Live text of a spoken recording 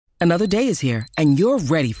Another day is here, and you're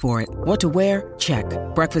ready for it. What to wear? Check.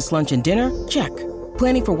 Breakfast, lunch, and dinner? Check.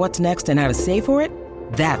 Planning for what's next and how to save for it?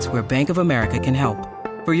 That's where Bank of America can help.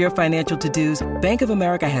 For your financial to-dos, Bank of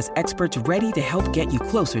America has experts ready to help get you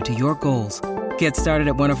closer to your goals. Get started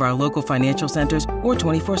at one of our local financial centers or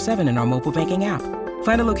 24/7 in our mobile banking app.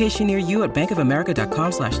 Find a location near you at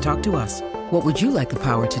bankofamerica.com/talktous. What would you like the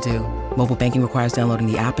power to do? Mobile banking requires downloading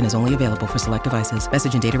the app and is only available for select devices.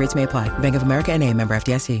 Message and data rates may apply. Bank of America N.A., member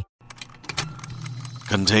FDIC.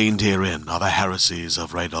 Contained herein are the heresies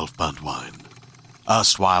of Radolf Burntwine,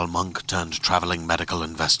 erstwhile monk turned traveling medical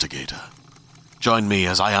investigator. Join me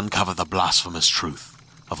as I uncover the blasphemous truth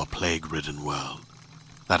of a plague-ridden world,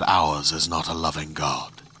 that ours is not a loving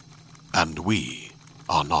God, and we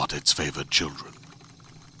are not its favored children.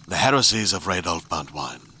 The heresies of Radolf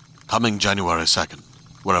Burntwine, coming January 2nd,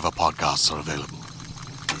 wherever podcasts are available.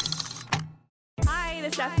 Hi, this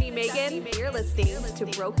is Stephanie Megan. You're listening to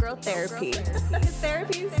Broke Girl Therapy. Because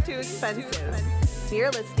therapy is too expensive.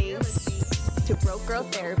 You're listening to Broke Girl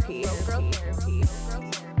Therapy.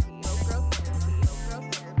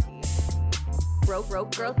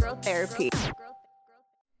 Broke Girl Therapy.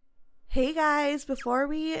 Hey guys, before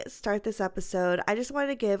we start this episode, I just wanted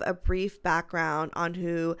to give a brief background on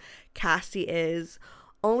who Kassy is,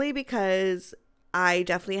 only because I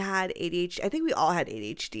definitely had ADHD. I think we all had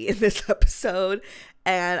ADHD in this episode,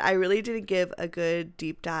 and I really didn't give a good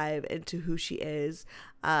deep dive into who she is.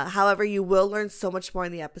 However, you will learn so much more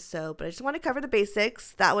in the episode, but I just want to cover the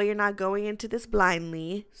basics. That way you're not going into this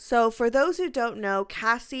blindly. So for those who don't know,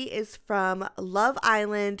 Kassy is from Love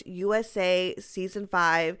Island, USA, season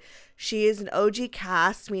 5. She is an OG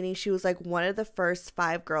cast, meaning she was like one of the first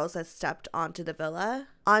 5 girls that stepped onto the villa.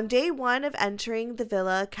 On day 1 of entering the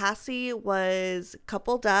villa, Kassy was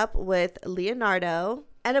coupled up with Leonardo.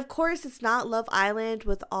 And of course, it's not Love Island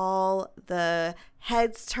with all the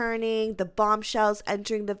heads turning, the bombshells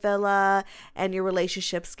entering the villa, and your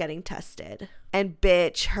relationships getting tested. And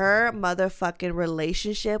bitch, her motherfucking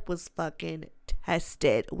relationship was fucking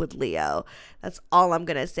tested with Leo. That's all I'm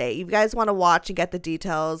gonna say. If you guys want to watch and get the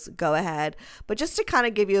details, go ahead. But just to kind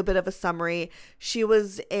of give you a bit of a summary, she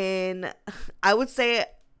was in, I would say,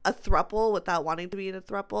 a throuple without wanting to be in a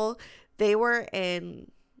throuple. They were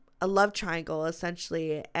in a love triangle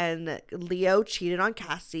essentially, and Leo cheated on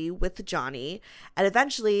Kassy with Johnny, and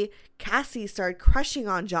eventually Kassy started crushing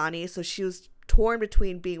on Johnny, so she was torn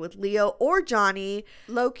between being with Leo or Johnny.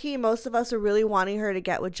 Low-key, most of us are really wanting her to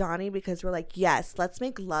get with Johnny because we're like, yes, let's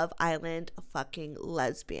make Love Island a fucking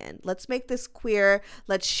lesbian, let's make this queer,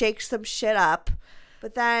 let's shake some shit up.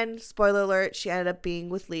 But then, spoiler alert, she ended up being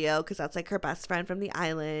with Leo because that's like her best friend from the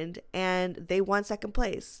island, and they won second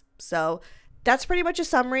place. So that's pretty much a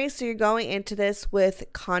summary. So you're going into this with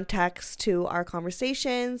context to our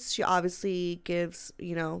conversations. She obviously gives,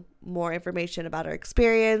 more information about her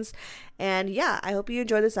experience. And yeah, I hope you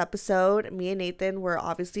enjoy this episode. Me and Nathan were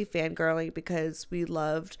obviously fangirling because we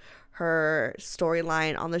loved her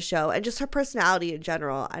storyline on the show and just her personality in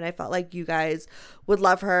general. And I felt like you guys would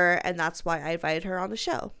love her, and that's why I invited her on the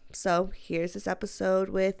show. So here's this episode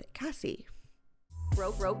with Kassy.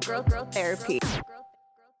 Broke Girl Therapy.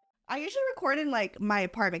 I usually record in like my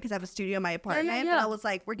apartment because I have a studio in my apartment. Yeah. But I was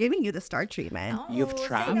like, we're giving you the star treatment. Oh, you've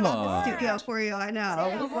traveled. The studio for you, I know.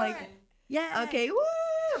 I was like, yeah. Okay, woo.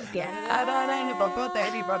 Yeah. Broke Girl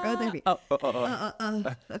Therapy.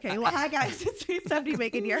 Okay, well, hi guys. It's me, Stephanie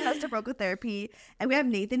Megan, your host of Broke Girl Therapy. And we have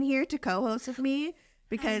Nathan here to co-host with me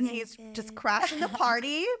because he's just crashing the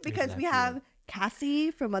party because we have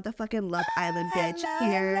Kassy from motherfucking Love Island, bitch,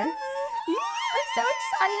 here. I'm so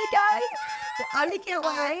excited, guys. I can't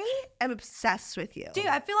lie. I'm obsessed with you. Dude,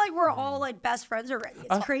 I feel like we're all like best friends already.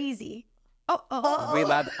 It's crazy. We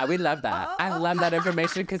love that. I love that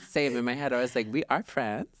information because same in my head, I was like, we are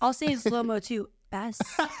friends. I'll say in slow-mo too. Best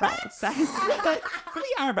friends.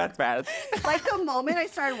 We are best friends. Like the moment I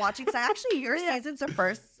started watching, because actually your season's the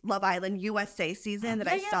first Love Island USA season that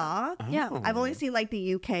I saw. Yeah. I've only seen like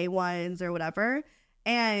the UK ones or whatever.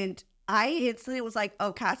 And I instantly was like,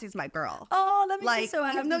 oh, Kassy's my girl. Oh, that makes me like, so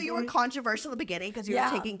happy. even though you were controversial in the beginning because you were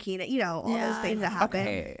taking Keena, all those things that happened.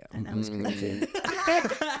 Okay. And that was crazy.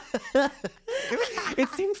 It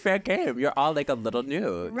seems fair game. You're all like a little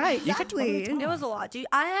new. Right, exactly. It was a lot, dude.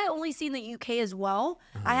 I had only seen the UK as well.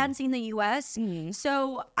 I hadn't seen the US.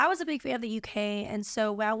 So I was a big fan of the UK. And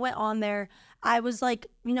so when I went on there, I was like,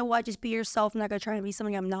 you know what? Just be yourself. I'm not going to try to be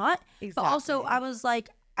something I'm not. Exactly. But also I was like,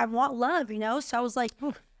 I want love, So I was like,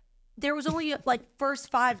 there was only like first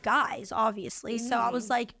 5 guys, obviously. So I was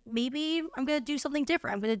like, maybe I'm going to do something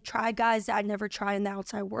different. I'm going to try guys that I'd never tried in the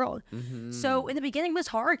outside world. So in the beginning it was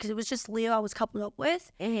hard because it was just Leo I was coupled up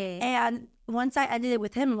with. And once I ended it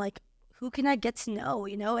with him, like, who can I get to know,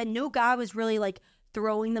 you know? And no guy was really like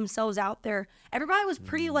throwing themselves out there. Everybody was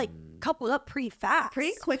pretty like coupled up pretty fast.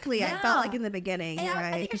 Pretty quickly, I felt like in the beginning, And right?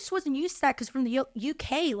 I think I just wasn't used to that because from the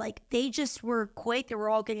UK, like they just were quick. They were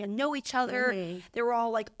all getting to know each other. They were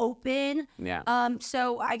all like open.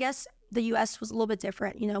 So I guess the US was a little bit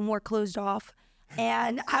different, you know, more closed off.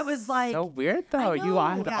 And I was like, So weird though. You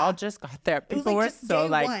all just got there. People were so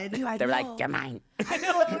like, they were like, you're mine. I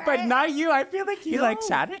know, But not you. I feel like you like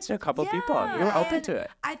chatted to a couple people. You were open to it.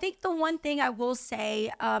 I think the one thing I will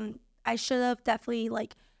say, I should have definitely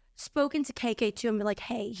like spoken to KK too and be like,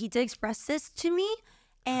 hey, he did express this to me.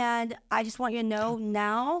 And I just want you to know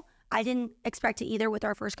now, I didn't expect it either with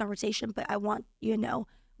our first conversation, but I want you to know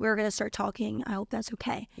we're going to start talking. I hope that's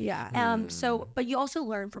okay. Yeah. So, but you also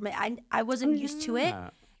learn from it. I wasn't used to it.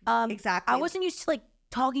 Exactly. I wasn't used to like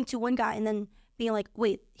talking to one guy and then being like,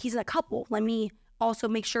 wait, he's in a couple. Let me also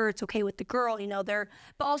make sure it's okay with the girl, you know, but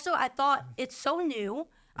also I thought it's so new.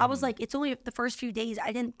 I was like, it's only the first few days.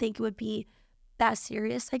 I didn't think it would be that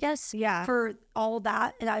serious, I guess. Yeah. For all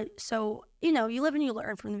that. And so, you know, you live and you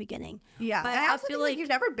learn from the beginning. Yeah. But And I also feel like you've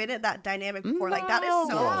never been in that dynamic before. Like that is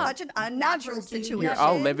such an unnatural situation. You're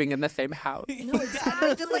all living in the same house. No,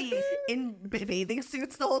 exactly. Just like in bathing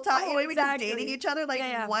suits the whole time. Oh, we just dating each other.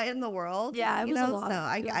 Like what in the world? Yeah, it you was know. a lot. So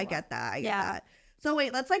I get that. I get that. So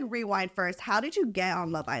wait, let's like rewind first. How did you get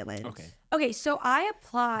on Love Island? Okay, so I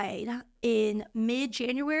applied in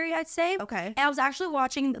mid-January, I'd say. Okay. And I was actually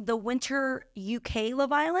watching the winter UK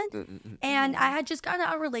Love Island. And I had just gotten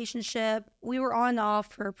out of a relationship. We were on and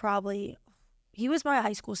off for probably, he was my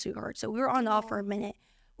high school sweetheart. So we were on and off for a minute.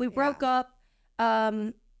 We broke up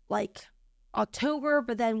like October,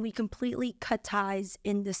 but then we completely cut ties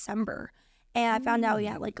in December. And I found out he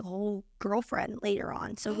had like a whole girlfriend later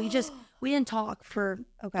on. So we didn't talk for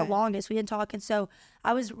the longest. We didn't talk. And so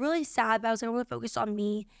I was really sad, but I was like, I want to focus on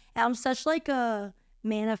me. And I'm such like a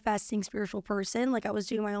manifesting spiritual person. Like I was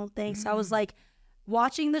doing my own thing. So I was like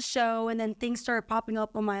watching the show and then things started popping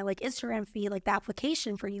up on my like Instagram feed, like the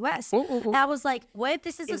application for US. And I was like, what if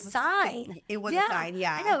this is a sign? It was a sign,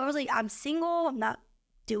 yeah. I know. I was like, I'm single. I'm not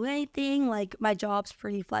doing anything, like my job's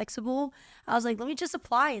pretty flexible. I was like, let me just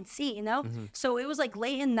apply and see, you know. So it was like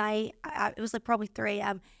late at night. It was like probably 3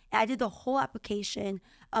 a.m. and I did the whole application.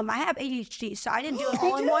 I have ADHD, so I didn't do it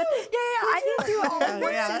all in one. I didn't do it all in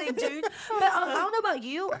one sitting, dude. But I don't know about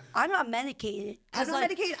you. I'm not medicated. I'm not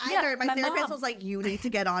medicated either. My therapist was like, you need to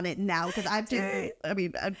get on it now because I'm just, I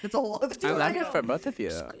mean, it's a whole other I like it for both of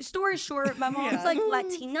you. Story short, my mom's like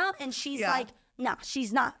Latina and she's like, no,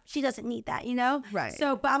 she's not. She doesn't need that, you know? Right.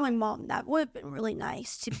 So, but I'm like, Mom, that would have been really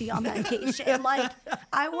nice to be on medication. And like,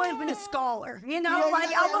 I would have been a scholar, you know?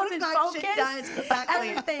 I would have been focused. Exactly.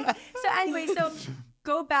 Everything. So anyway, so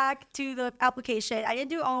go back to the application. I didn't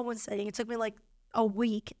do it all in one sitting. It took me like a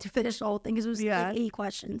week to finish the whole thing because it was like 80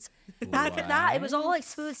 questions. After that, it was all like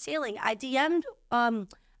smooth sailing. I DM'd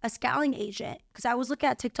a scouting agent because I was looking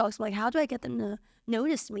at TikToks. I'm like, how do I get them to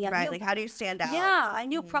notice me? Right, like how do you stand out? Yeah, I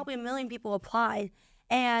knew probably 1 million people applied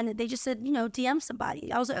and they just said, you know, DM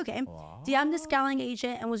somebody. I was like, okay. DM the scouting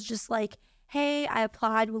agent and was just like, hey, I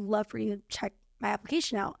applied, would love for you to check my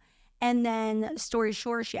application out. And then story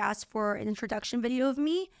short, she asked for an introduction video of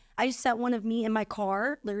me. I just sent one of me in my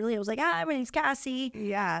car. Literally, I was like, hi, my name's Kassy.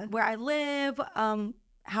 Yeah. Where I live,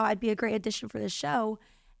 how I'd be a great addition for the show.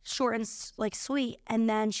 Short and like sweet. And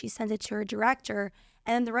then she sent it to her director.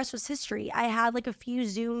 And then the rest was history. I had like a few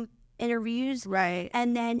Zoom interviews. Right.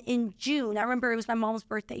 And then in June, I remember it was my mom's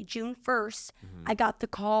birthday, June 1st, I got the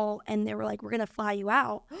call and they were like, we're going to fly you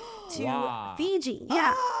out to Fiji.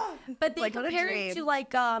 Yeah. But they Like, what a compared dream. it to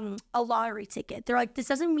like a lottery ticket. They're like, this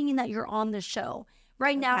doesn't mean that you're on the show.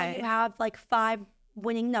 Right now you have like 5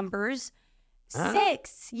 winning numbers.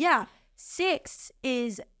 6. Yeah. 6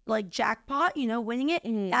 is like jackpot, you know, winning it.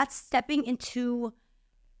 That's stepping into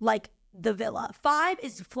like the villa. 5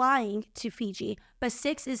 is flying to Fiji, but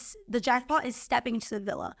 6 is the jackpot is stepping into the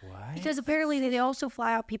villa. What? Because apparently they also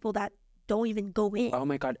fly out people that don't even go in. Oh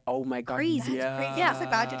my god. Crazy. Yeah. Crazy. Yeah. Just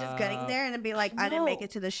about you just getting there and then be like, I didn't make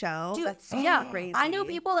it to the show. Dude, That's so crazy. I know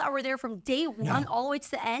people that were there from day one all the way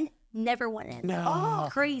to the end, never went in. No. Oh,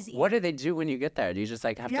 crazy. What do they do when you get there? Do you just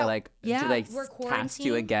like have to like do like we're cast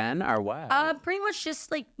you quarantined. again or what? Pretty much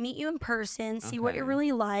just like meet you in person, see what you're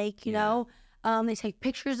really like, you know. They take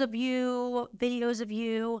pictures of you, videos of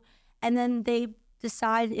you, and then they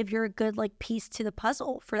decide if you're a good like piece to the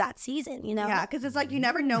puzzle for that season, you know? Yeah, because it's like you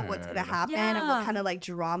never know what's gonna happen and what kind of like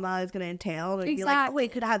drama is gonna entail. And be like, oh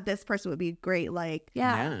wait, could have this person would be great, like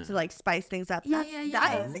to like spice things up. That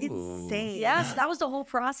is insane. Yeah, so that was the whole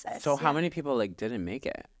process. So how many people like didn't make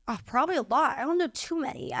it? Oh, probably a lot. I don't know too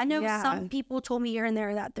many. I know some people told me here and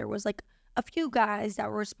there that there was like a few guys that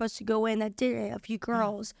were supposed to go in that didn't, a few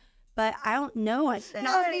girls, but I don't know. Not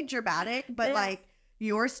to be dramatic, but like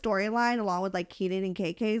your storyline along with like Keenan and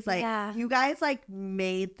KK's, like you guys like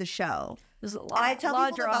made the show. There's a lot. And I tell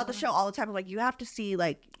people about the show all the time. I'm like, you have to see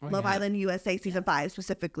like Love Island USA season 5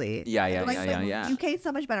 specifically. Yeah. UK is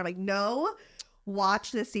so much better. I'm like, no,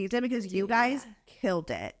 watch this season because you guys killed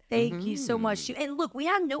it. Thank you so much. And look, we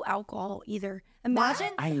had no alcohol either. Imagine.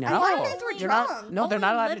 I know. I thought you guys were drunk. They're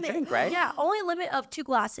not allowed to drink, right? Yeah, only limit of 2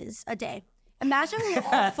 glasses a day. Imagine we were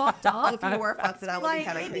all fucked up. If you were fucked, that would be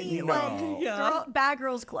kind of crazy. Bad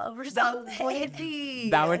Girls Club or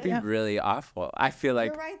something. That would be really awful. I feel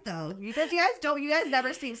like you're right though. You guys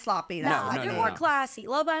never seem sloppy. You're more classy.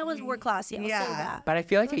 Love Island's more classy. I'll say that. But I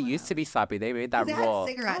feel like it used to be sloppy. They made that rule.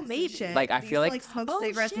 Cigarettes like I feel like smoked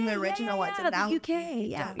cigarettes in the original ones. Yeah, the UK.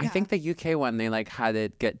 Yeah. I think the UK one they like had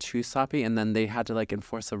it get too sloppy and then they had to like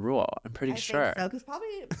enforce a rule. I'm pretty sure. So because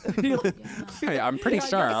probably. I'm pretty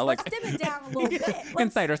sure. I'll like dim it down a little bit.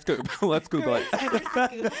 Insider scoop. Let's Google it.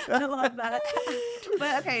 I love that.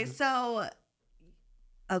 But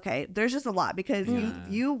okay, there's just a lot because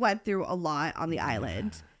you went through a lot on the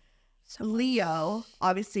island. So Leo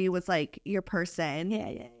obviously was like your person.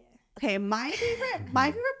 Yeah. Okay, my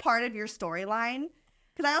favorite part of your storyline,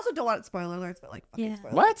 because I also don't want spoiler alerts, but like fucking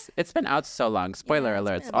spoiler. What? It's been out so long. Spoiler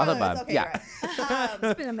alerts, all above. Okay, yeah. Right.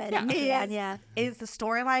 It's been a minute. Is the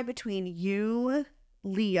storyline between you,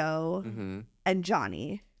 Leo, and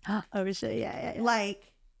Johnny? Oh shit! Yeah.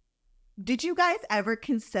 Like, did you guys ever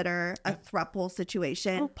consider a throuple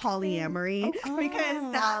situation, polyamory?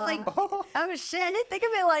 Because that, like, oh shit! I didn't think of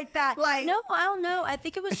it like that. Like, no, I don't know. I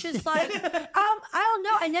think it was just like, I don't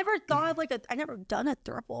know. I never thought of like I never done a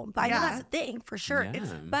throuple, but I know that's a thing for sure. Yeah.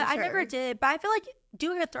 But I never did. But I feel like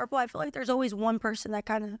doing a throuple, I feel like there's always one person that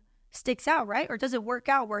kind of sticks out, right? Or does it work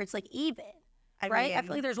out where it's like even? Right? I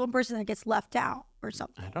feel like there's one person that gets left out or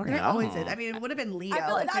something. I don't know. It always is. I mean, it would have been Leo. I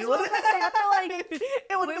feel like that's what I was gonna say. I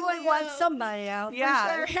feel like we would want somebody out.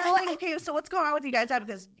 Yeah. For sure. So, like, okay, so what's going on with you guys now?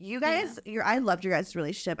 Because you guys, I loved your guys'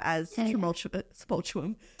 relationship as tumultuous.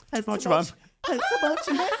 I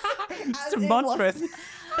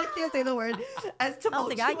can't say the word. As tumultuous. I don't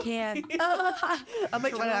think I can. I'm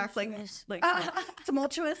like trying to act like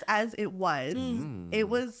tumultuous as it was. It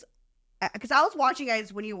was. Because I was watching you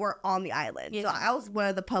guys when you were on the island. So I was one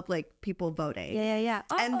of the public people voting. Yeah.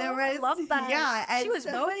 And there was, I love that. Yeah. And she was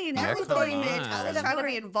voting. I was voting. I was trying to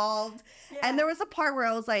be involved. Yeah. And there was a part where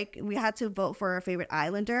I was like, we had to vote for our favorite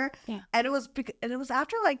islander. Yeah. And it was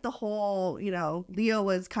after like the whole, Leo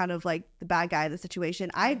was kind of like the bad guy of the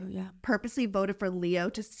situation. I purposely voted for Leo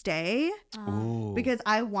to stay because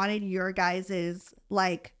I wanted your guys's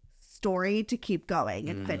like story to keep going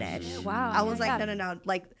and finish. Wow. I was like, no.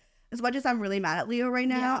 Like, as much as I'm really mad at Leo right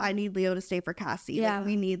now, I need Leo to stay for Kassy. Yeah. Like,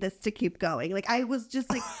 we need this to keep going. Like, I was just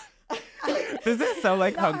like... This is so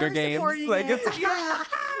like Hunger Games. Like, it's...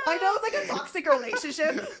 I know it's like a toxic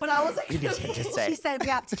relationship, but I was like... She said we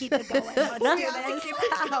have to keep it going. We have to keep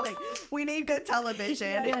it going. We need good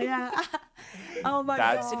television. Yeah. Oh my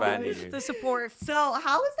God. That's funny. The support. So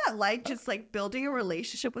how is that like, just like building a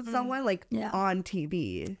relationship with someone like on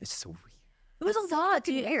TV? It's so weird. It was a lot,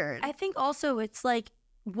 dude. Weird. I think also it's like,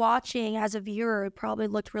 watching as a viewer, it probably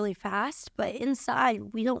looked really fast, but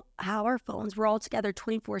inside we don't have our phones. We're all together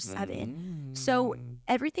 24/7. So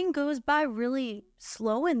everything goes by really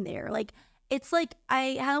slow in there. Like, it's like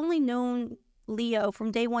I had only known Leo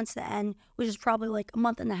from day 1 to the end, which is probably like a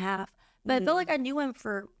month and a half. But I felt like I knew him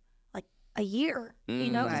for like a year,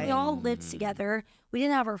 because we all lived together. We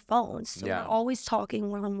didn't have our phones, so we were always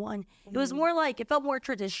talking one-on-one. It was more like, it felt more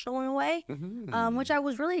traditional in a way, which I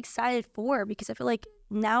was really excited for because I feel like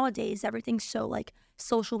nowadays everything's so like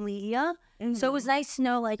social media. So it was nice to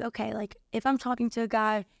know like, okay, like if I'm talking to a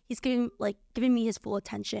guy, he's giving me his full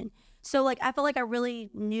attention. So like I felt like I really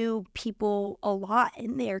knew people a lot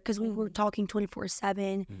in there because we were talking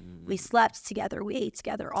 24/7. We slept together, we ate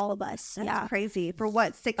together, all of us. That's crazy. For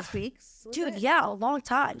what, 6 weeks? Dude, yeah, a long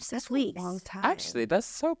time. 6 weeks. A long time. Actually, that's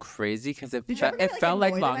so crazy because it Did felt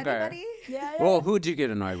like longer. Yeah. Well, who'd you get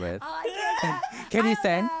annoyed with? Can you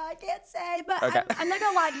say? I can't say, but Okay. I'm not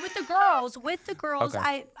gonna lie. With the girls,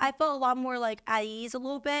 Okay. I felt a lot more like at ease a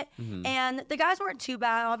little bit, and the guys weren't too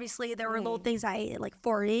bad. Obviously, there were little things I hated, like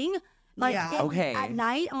farting. Like Yeah. Okay. at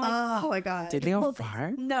night, I'm like, Oh my god. Did Leo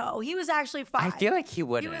fart? no, he was actually fine. I feel like he he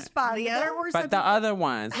wouldn't. was fine. Leo? There were some But the other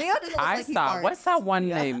ones, Leo doesn't look I like he saw. What's that farts. one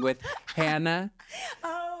name with Hannah?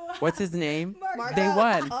 Oh, What's his name? Marco. They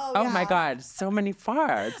won. Oh, Oh my yeah. God, so many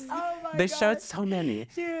farts. oh my They God. showed so many.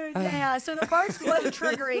 Dude, yeah. So the farts was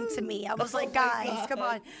triggering to me. I was like, guys, come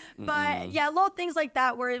on. But yeah, little things like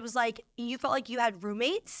that where it was like you felt like you had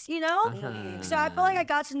roommates, you know? So I felt like I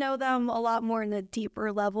got to know them a lot more in a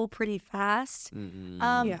deeper level pretty fast.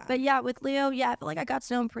 But yeah, with Leo, yeah, I feel like I got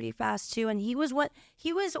to know him pretty fast too. And he was one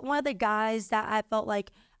of the guys that I felt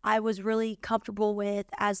like I was really comfortable with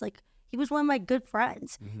as like he was one of my good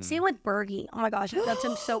friends. Same with Bergie. Oh my gosh, I loved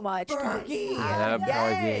him so much. Bergie. Yeah,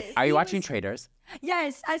 Bergie. Are you watching Traders?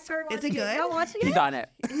 Yes, I started watching Is it good? You're watching He's it? on it.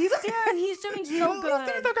 He's doing so good.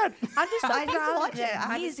 I'm just so I need to proud watch of it. him. I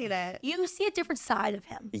haven't He's- seen it. You see a different side of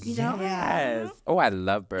him. You know? Yes. Oh, I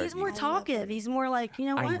love Bergie. He's more talkative. He's more like, you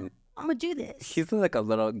know I what? kn- I'm gonna do this. He's like a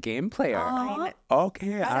little game player. Uh-huh.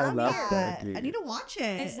 Okay, I Sounds love good. Bergie. I need to watch it.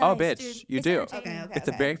 It's Oh, nice, bitch, dude. you It's do. entertaining. Okay. It's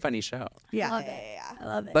a very funny show. Yeah. Love yeah, it. yeah, I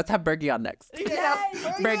love it. Let's have Bergie on next.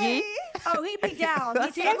 Bergie? Oh, he'd be down.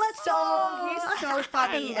 He's He's so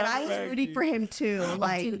funny, and I was rooting for him too.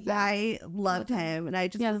 Like dude, yeah. I loved him, and I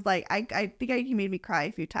just was like, I think he made me cry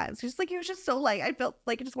a few times. Just like he was just so like I felt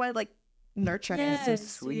like I just wanted to, like nurture him, Yes,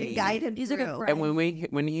 sweet. and guide him He's a good through. friend. And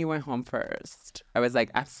when he went home first, I was like,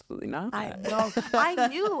 absolutely not. I know.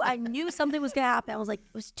 I knew something was gonna happen. I was like,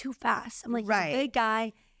 it was too fast. I'm like, Right. he's a big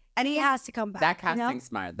guy, and he has to come back. That you know? casting's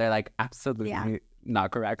smart. They're like, absolutely Yeah.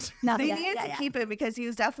 not correct. No, They yeah, needed yeah, to yeah. keep him because he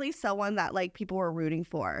was definitely someone that like people were rooting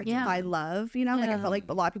for. Yeah. I love, you know, like I Yeah. felt like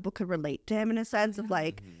a lot of people could relate to him in a sense of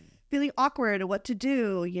like feeling awkward and what to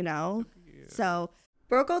do, you know. So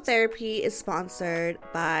Bro Girl Therapy is sponsored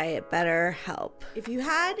by BetterHelp. If you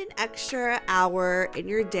had an extra hour in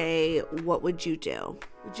your day, what would you do?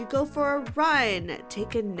 Would you go for a run,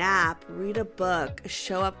 take a nap, read a book,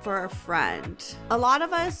 show up for a friend? A lot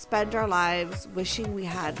of us spend our lives wishing we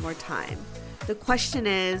had more time. The question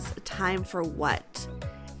is, time for what?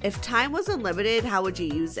 If time was unlimited, how would you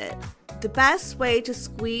use it? The best way to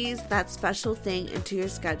squeeze that special thing into your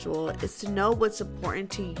schedule is to know what's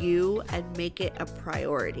important to you and make it a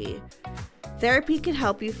priority. Therapy can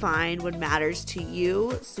help you find what matters to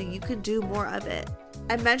you so you can do more of it.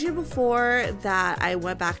 I mentioned before that I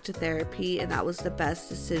went back to therapy and that was the best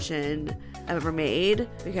decision I've ever made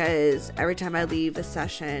because every time I leave a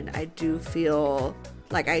session, I do feel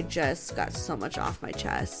like I just got so much off my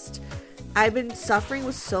chest. I've been suffering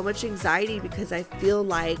with so much anxiety because I feel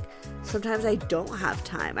like sometimes I don't have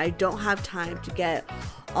time. I don't have time to get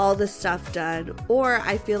all the stuff done, or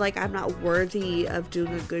I feel like I'm not worthy of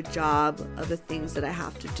doing a good job of the things that I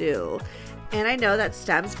have to do. And I know that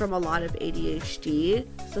stems from a lot of ADHD.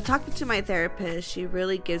 So talking to my therapist, she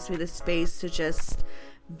really gives me the space to just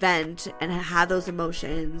vent and have those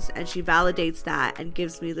emotions, and she validates that and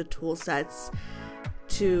gives me the tool sets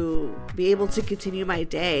to be able to continue my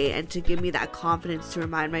day and to give me that confidence to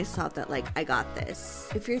remind myself that like I got this.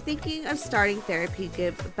 If you're thinking of starting therapy,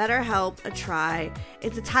 give BetterHelp a try.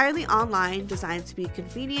 It's entirely online, designed to be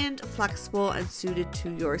convenient, flexible, and suited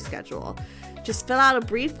to your schedule. Just fill out a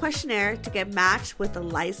brief questionnaire to get matched with a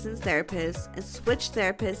licensed therapist and switch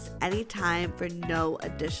therapists anytime for no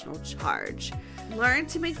additional charge. Learn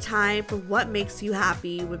to make time for what makes you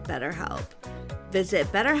happy with BetterHelp.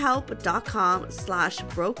 Visit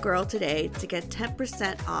betterhelp.com/brokegirl today to get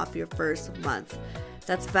 10% off your first month.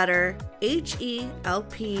 That's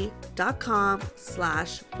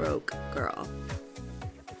betterhelp.com/brokegirl.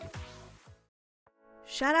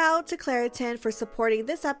 Shout out to Claritin for supporting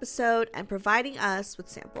this episode and providing us with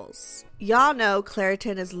samples. Y'all know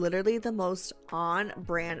Claritin is literally the most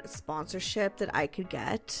on-brand sponsorship that I could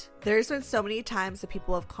get. There's been so many times that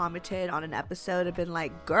people have commented on an episode and been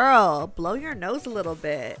like, girl, blow your nose a little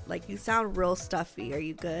bit. Like, you sound real stuffy. Are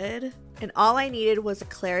you good? And all I needed was a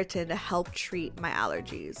Claritin to help treat my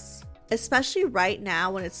allergies. Especially right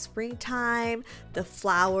now when it's springtime, the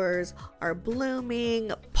flowers are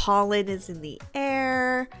blooming, pollen is in the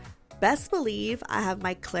air. Best believe I have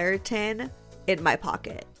my Claritin in my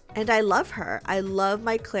pocket. And I love her. I love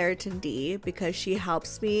my Claritin D because she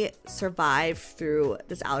helps me survive through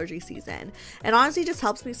this allergy season. And honestly just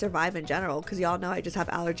helps me survive in general because y'all know I just have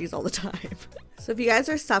allergies all the time. So if you guys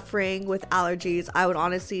are suffering with allergies, I would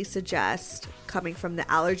honestly suggest, coming from the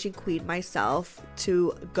allergy queen myself,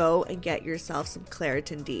 to go and get yourself some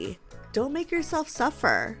Claritin D. Don't make yourself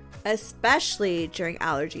suffer, especially during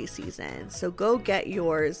allergy season. So go get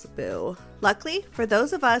yours, boo. Luckily, for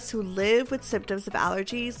those of us who live with symptoms of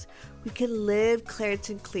allergies, we can live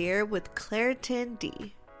Claritin clear with Claritin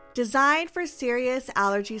D. Designed for serious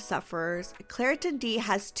allergy sufferers, Claritin D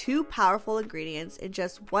has 2 powerful ingredients in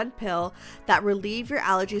just one pill that relieve your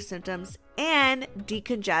allergy symptoms and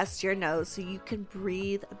decongest your nose so you can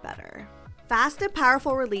breathe better. Fast and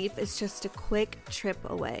powerful relief is just a quick trip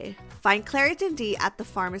away. Find Claritin D at the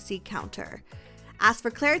pharmacy counter. Ask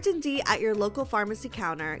for Claritin D at your local pharmacy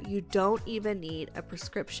counter. You don't even need a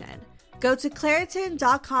prescription. Go to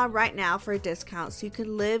Claritin.com right now for a discount so you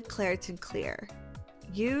can live Claritin Clear.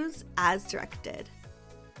 Use as directed.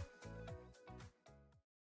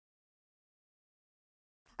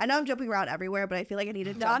 I know I'm jumping around everywhere, but I feel like I need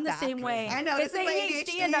to jump I'm the back. same way. I know. It's It's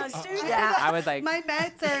ADHD in us, too. Yeah, I was like, my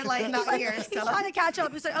meds are like not here. He's So trying to catch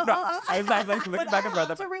up. He's like, I was like looking back and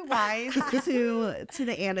forth. to rewind to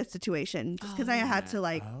the Anna situation, just because I had to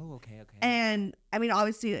like. Oh, okay. And I mean,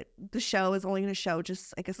 obviously, the show is only going to show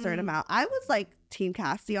just like a certain amount. I was like Team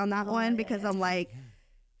Kassy on that one because I'm like,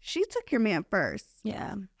 she took your man first.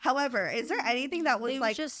 yeah. However, is there anything that was It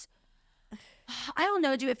like? was just, I don't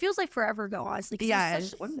know, dude. It feels like forever ago, honestly. 'Cause Yeah,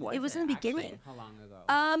 it was in the beginning. How long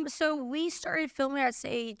ago? So we started filming at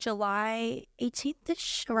say July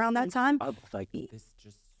 18th-ish, around that time. Oh, like this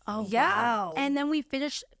just. Oh Yeah. wow. And then we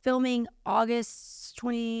finished filming August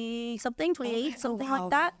 20-something, 28th, something like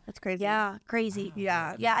that. That's crazy. Yeah, crazy.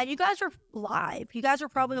 Yeah. Yeah, and you guys were live. You guys were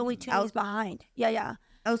probably only 2 days behind. Yeah.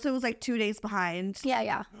 Oh, so it was like 2 days behind.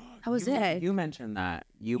 Yeah. That was it. You mentioned that.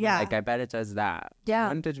 You Yeah. like. I bet it does that. Yeah.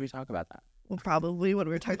 When did we talk about that? Well, probably when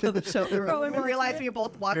we were talking about the show, we realized we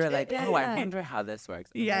both watched We were it. like, Yeah, oh, I yeah. wonder how this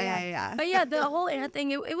works. Yeah. But yeah, the whole Anna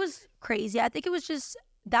thing, it was crazy. I think it was just,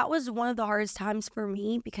 that was one of the hardest times for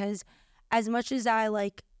me because as much as I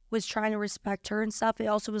like was trying to respect her and stuff, it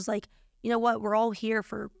also was like, you know what, we're all here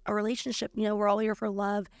for a relationship. You know, we're all here for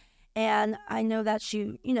love. And I know that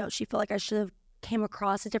she felt like I should have came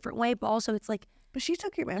across a different way, but also it's like, But she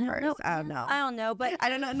took your man first. I don't know. I don't know, but I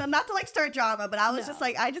don't know. No, not to like start drama, but I was just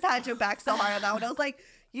like, I just had your back so hard on that one. I was like,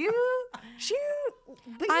 but you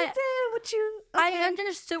did what you. I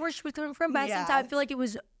understood where she was coming from, but at the same time, I feel like it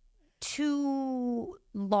was too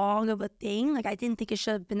long of a thing. Like I didn't think it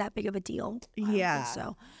should have been that big of a deal. I don't think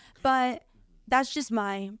so, but that's just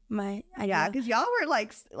my idea. Yeah, because y'all were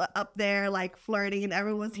like up there like flirting and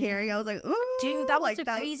everyone was hearing. I was like, ooh, Dude, that was like, the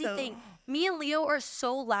that's crazy so- thing. Me and Leo are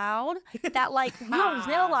so loud that like we don't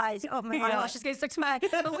realize. Oh my gosh, she's getting stuck to my.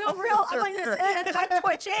 But we don't realize. I'm like this, and I'm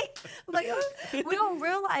twitching. I'm like, we don't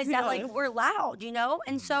realize that like we're loud, you know.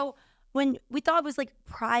 And so when we thought it was like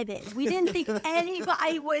private, we didn't think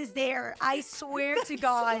anybody was there. I swear to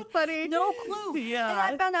God, funny. no clue. Yeah. And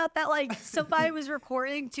I found out that like somebody was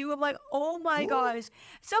recording too. I'm like, oh my gosh,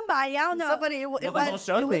 somebody. I don't know. Somebody, it The whole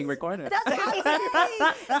show's being recorded. That's what I'm saying.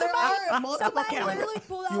 There are multiple Somebody cameras. literally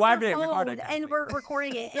pulled out You are their being phone recorded, and we're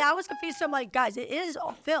recording it. And I was confused. So I'm like, guys, it is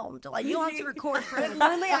all filmed. Like, you don't have to record for it.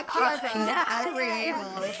 Literally a carving.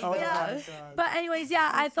 Yeah. But anyways,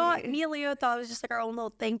 yeah, I thought, me and Leo thought it was just like our own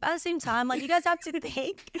little thing. But at the same time, like, you guys have to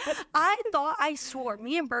think, I swore,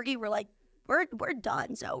 me and Bergie were like, we're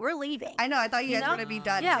done, so we're leaving. I know. I thought you guys know? were gonna be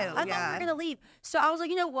done Yeah, too. I thought we were gonna leave. So I was like,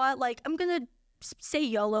 you know what? Like, I'm gonna say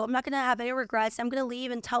YOLO. I'm not gonna have any regrets. I'm gonna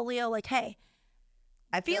leave and tell Leo, like, hey,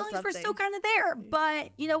 I feel feelings were something. still kind of there, but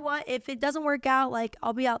you know what? If it doesn't work out, like,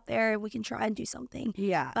 I'll be out there and we can try and do something.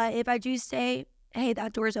 Yeah. But if I do stay, hey,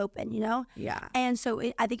 that door's open, you know? Yeah. And so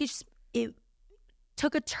I think it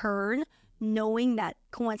took a turn knowing that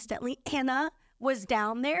coincidentally Anna was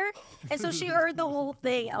down there. And so she heard the whole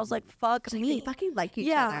thing. I was like, fuck me. They fucking like each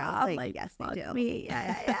Yeah, other. I was I'm like, yes, they fuck do. me.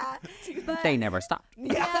 Yeah. But, They never stop.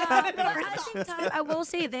 yeah, but at the same time, I will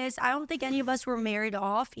say this. I don't think any of us were married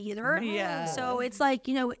off either. Yeah. So it's like,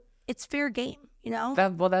 you know, it's fair game, you know?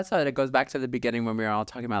 That's how it goes back to the beginning when we were all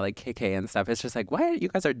talking about like KK and stuff. It's just like, what? You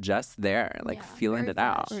guys are just there, like feeling very it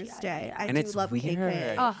out. fresh. First day. I And do it's love weird.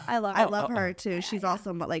 KK. Oh, I love I it. love her too. She's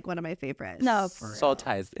also like one of my favorites. No, for real. Soul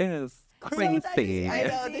Ties is crazy. I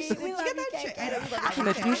know. We Did you love get you, that shit? KK. I know. I want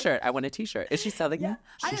a t-shirt. I want a t-shirt. Is she selling it?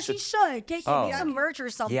 I know she should- should. KK Oh. need some merch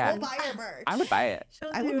or something. Yeah. We'll buy her merch. I would buy it.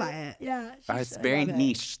 I would buy it. Yeah. It's very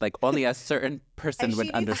niche. Like only a certain person And would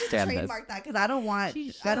she needs to understand this. trademark that because I don't want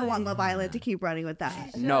Love Island to keep running with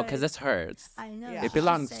that. No, because it's hers. I know. Yeah. It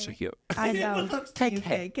belongs to you. I know.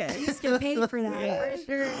 KK. Just get paid for that. For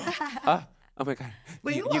sure. Oh my god.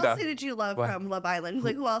 Wait, you who go. else did you love What? from Love Island?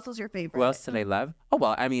 Like, who else was your favorite? Who else did I love? Oh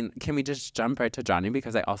well, I mean, can we just jump right to Johnny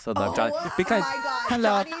because I also love Johnny. Oh Because my God,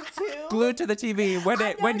 hello, Johnny too? glued to the TV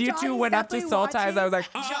when you two Johnny's went up to definitely Soul Ties, I was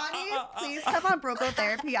like, Johnny please come on Bro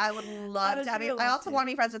Therapy. I would love to have you. I also want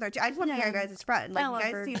to be friends with her too. I just want to be your guys' friend. Like,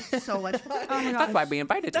 you guys seem so much fun. Oh my That's God. why we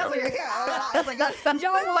invited you. I was like, that's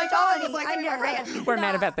We're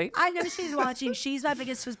manifesting. I know she's watching. She's my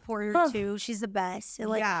biggest supporter too. She's the best. And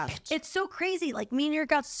like, it's so crazy. Like, me and her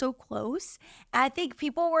got so close. And I think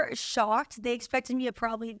people were shocked. They expected me to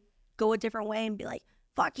probably go a different way and be like,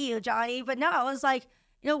 fuck you, Johnny. But no, I was like,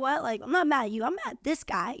 you know what? Like, I'm not mad at you. I'm mad at this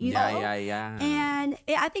guy. You know? Yeah. And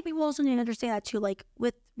I think people also need to understand that too. Like,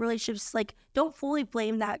 with relationships, like, don't fully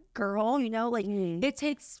blame that girl, you know? Like, it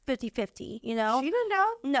takes 50-50, you know? She didn't know?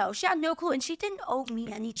 No, she had no clue. And she didn't owe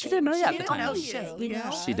me anything. She didn't know you at the didn't time. know shit, you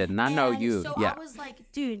know? She did not know And you. So Yeah. I was like,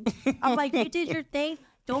 dude, I'm like, you did your thing.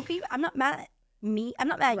 Don't be, I'm not mad at me. I'm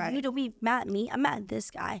not mad at you. Don't be mad at me. I'm mad at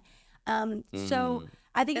this guy. So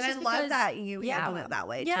I think And it's I just love because, that you handled it that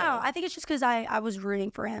way, too. Yeah, I think it's just because I was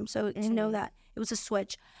rooting for him. So to know that it was a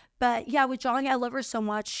switch. But yeah, with Johnny, I love her so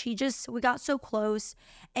much. We got so close.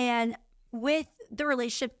 And with the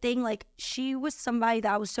relationship thing, like, she was somebody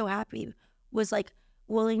that I was so happy was like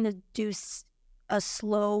willing to do a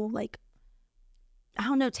slow, like, I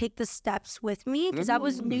don't know, take the steps with me, because I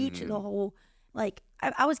was new to the whole, like,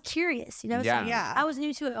 I was curious, you know? Yeah. So I was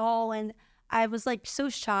new to it all, and I was like so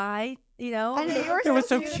shy, you know? I know, you were It was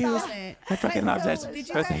so cute cute. about it. I fucking loved it. Did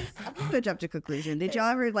you guys, I'm going to jump to conclusion. Did y'all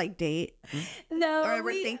ever, like, date? No, Or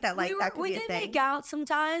ever think that, like, that could we be a did thing? make out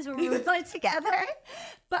sometimes when we were like together,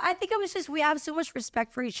 but I think it was just we have so much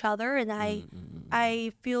respect for each other, and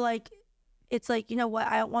I feel like it's like, you know what,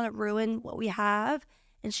 I don't want to ruin what we have,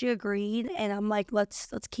 and she agreed, and I'm like, let's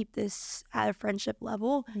keep this at a friendship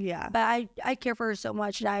level. Yeah. But I care for her so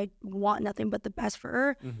much, and I want nothing but the best for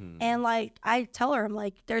her. And like, I tell her, I'm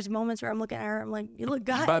like, there's moments where I'm looking at her, I'm like, you look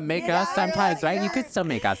good. But make out sometimes, right? You could still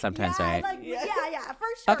make out sometimes, right? Like, yeah, for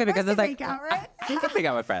sure. Okay, because Let's it's like, make out, right? you can make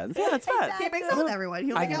out with friends. Yeah, it's fun. He makes out with everyone.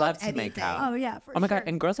 He'll I make out love with to make anything. out. Oh yeah, for Oh my sure. God,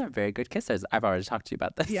 and girls are very good kissers. I've already talked to you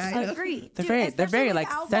about this. Yeah, I know. Agreed. They're Dude, very especially like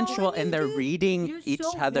with sensual alcohol and they're dude, reading you're each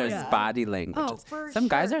so other's good. body languages. Oh, for Some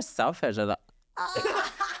guys sure. are selfish. Or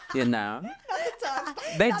you know,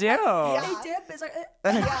 they do. They dip. It's like,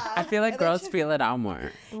 I feel like girls feel it out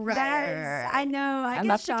more. I know. I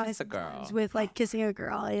love get to shy kiss a girl. sometimes with like kissing a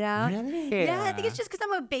girl, you know? Really? Yeah, I think it's just because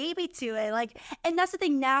I'm a baby to it. Like, and that's the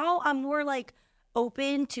thing. Now I'm more like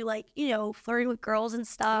open to like, you know, flirting with girls and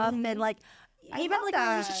stuff, and like even love like that.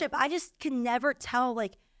 a relationship. I just can never tell.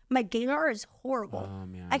 Like, my gaydar is horrible. Oh,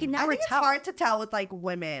 man. I can I never think it's tell. hard to tell with, like,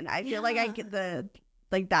 women. I feel like I get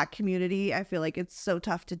that community. I feel like it's so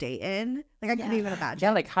tough to date in. Like, I couldn't even imagine.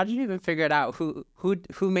 Yeah, like how did you even figure it out? Who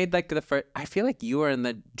made like the first? I feel like you were in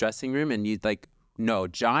the dressing room and you like no.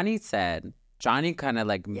 Johnny kind of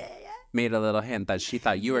like made a little hint that she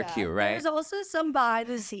thought you were cute, right? There's also some behind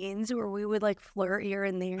the scenes where we would like flirt here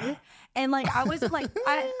and there, and like I wasn't like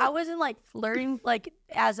I wasn't like flirting like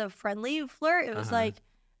as a friendly flirt. It was like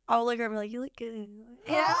I'll look at her and be like, "You look good."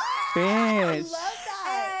 Yeah. Bitch.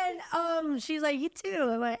 And she's like, "You too."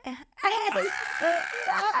 I'm like,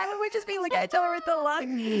 I would just be looking at each other with the look,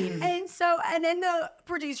 and then the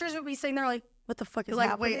producers would be sitting there like, "What the fuck is Like,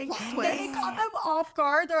 happening?" wait, plot They twist. caught them off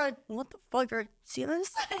guard. They're like, "What the fuck? They're like, see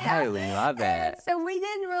this?" I love And it. so we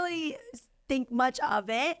didn't really think much of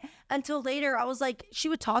it until later. I was like, she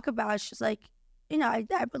would talk about it. She's like, you know, I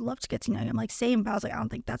would love to get to know you. I'm like, same. But I was like, I don't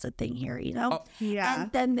think that's a thing here, you know? Yeah.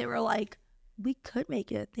 And then they were like, we could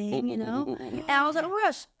make it a thing, you know? And I was like, oh my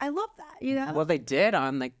gosh, I love that, you know? Well, they did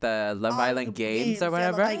on like the Love Island games or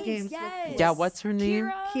whatever. Yes. Yeah, what's her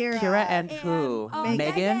name? Kira and who?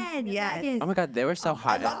 Megan? Yes. Oh my God, they were so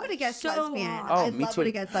hot. I love it against So lesbian. hot. Oh, I me love too. it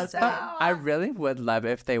against lesbian. I really would love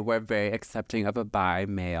if they were very accepting of a bi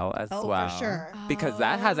male as Oh, well. for sure. Because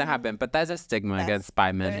that hasn't happened, but there's a stigma against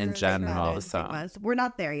bi men in general. So We're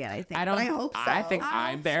not there yet, I think. I don't. But I hope so. I think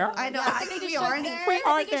I'm there. I know. I think we are there.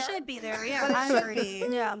 I think it should be there, yeah. But it I should agree.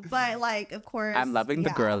 be. Yeah. But, like, of course. I'm loving the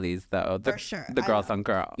yeah. girlies though. The, For sure. The I girls know. on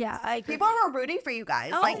girls. Yeah, I agree. People were rooting for you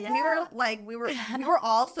guys. Oh, like yeah. we were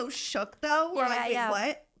all so shook though. We're Yeah, like, wait, yeah.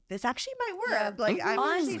 what? This actually might work. Yeah. Like I'm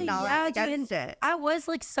Honestly, actually not yeah, dude, against it. I was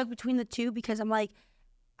like stuck between the two because I'm like,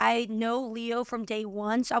 I know Leo from day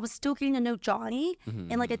one, so I was still getting to know Johnny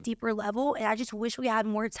in like a deeper level, and I just wish we had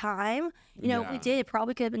more time. You know, if we did, it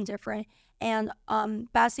probably could have been different. And but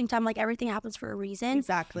at the same time, like everything happens for a reason.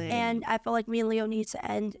 Exactly. And I felt like me and Leo needed to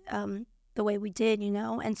end the way we did, you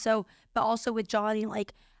know. And so, but also with Johnny,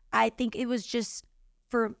 like I think it was just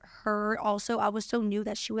for her. Also, I was so new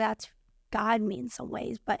that she would have to guide me in some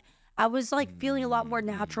ways, but I was like feeling a lot more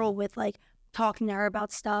natural with like talking to her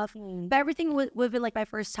about stuff. But everything would have been like my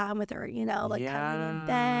first time with her, you know, like cuddling in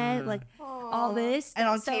bed, like all this. And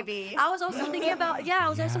on So TV. I was also thinking about, I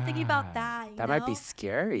was also thinking about that. You That know? might be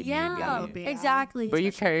scary. Yeah, maybe. exactly. But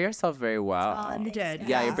you carry yourself very well. You did.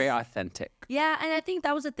 Yeah, you're very authentic. Yeah, and I think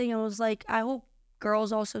that was the thing. I was like, I hope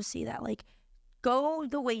girls also see that. Like, go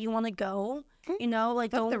the way you want to go. You know,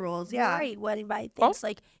 like, Fuck don't the rules, worry what anybody thinks.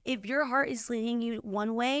 Like, if your heart is leading you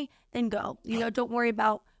one way, then go. You know, don't worry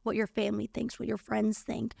about what your family thinks, what your friends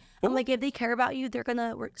think. I'm like, if they care about you, they're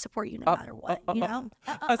gonna support you no matter what. You know.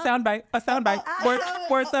 A soundbite.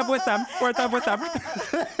 Words of wisdom. For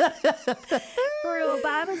real,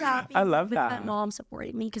 but I was happy. I love with that. my mom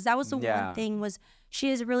supporting me because that was the one thing was she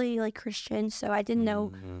is really like Christian, so I didn't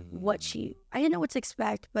know I didn't know what to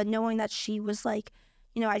expect, but knowing that she was like,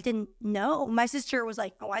 you know, I didn't know. My sister was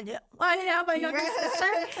like, oh, I knew my younger sister.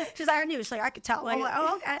 She's like, I knew. She's like, I could tell. I'm like,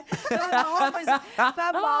 oh, okay.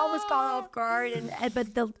 My mom was caught off guard, but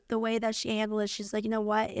the way that she handled it, she's like, you know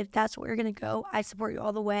what? If that's where you're gonna go, I support you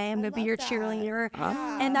all the way. I'm gonna be your cheerleader,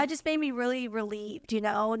 and that just made me really relieved, you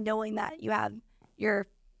know, knowing that you have your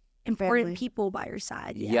important people by your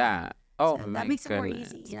side. Yeah. Oh, So my that makes it more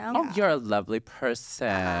goodness. easy, you know? Oh, you're a lovely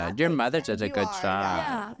person. Your mother did a good job.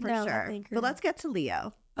 Yeah, For no, sure. thank her. But let's get to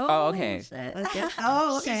Leo. Oh, okay. Shit.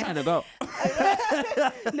 Oh, okay. Time to go.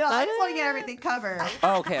 No, I just want to get everything covered.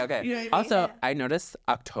 Oh, okay. You know what I mean? Also, I noticed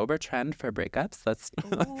October trend for breakups.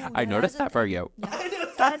 I noticed that for you.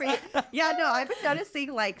 Yeah, no, I've been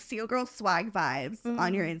noticing like Seal Girl swag vibes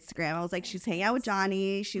on your Instagram. I was like, she's hanging out with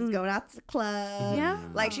Johnny. She's going out to the club. Yeah.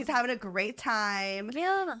 Like, she's having a great time.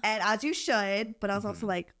 Yeah. And as you should. But I was also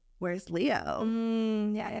like, where's Leo?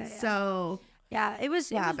 Yeah. So, Yeah, it was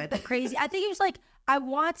happened? crazy. I think it was like I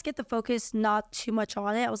wanted to get the focus not too much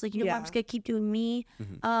on it. I was like, you know what, I'm just gonna keep doing me.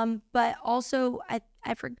 But also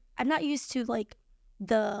I'm not used to like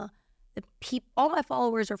the people. All my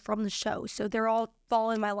followers are from the show, so they're all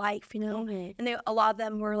following my life, you know. And a lot of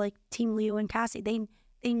them were like Team Leo and Kassy.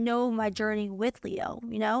 They know my journey with Leo,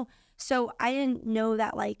 you know. So I didn't know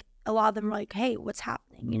that like a lot of them were like, hey, what's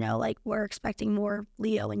happening? You know, like we're expecting more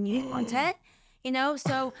Leo and you content. You know,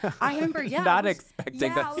 so I remember, Not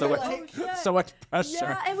expecting that so much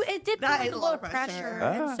pressure. Yeah, it did put like a little pressure.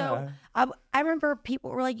 And so I remember people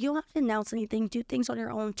were like, you don't have to announce anything, do things on your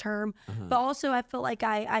own term. But also I felt like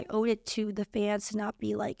I owed it to the fans to not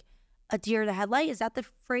be like a deer in the headlight. Is that the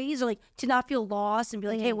phrase? Or like to not feel lost and be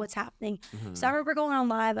like, hey, what's happening? So I remember going on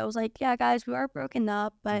live. I was like, yeah, guys, we are broken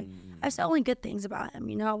up, but I said only good things about him.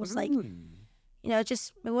 You know, I was like, you know, it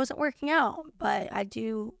wasn't working out, but I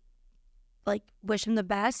do like wish him the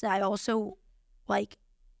best. And I also like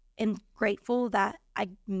am grateful that I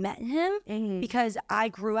met him because I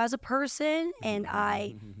grew as a person and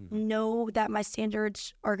I know that my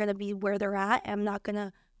standards are going to be where they're at. I'm not going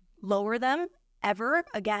to lower them ever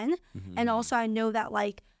again. And also I know that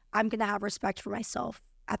like I'm going to have respect for myself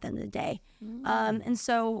at the end of the day. And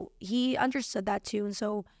so he understood that too. And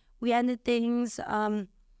so we ended things.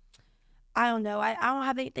 I don't know. I don't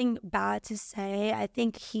have anything bad to say. I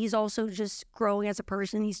think he's also just growing as a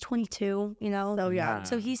person. He's 22, you know? So, yeah.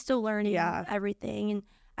 So he's still learning everything. And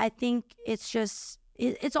I think it's just,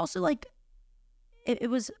 it's also like, it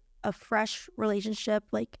was a fresh relationship.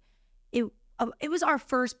 Like, it was our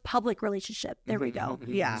first public relationship. There we go.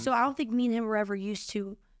 Yeah. So I don't think me and him were ever used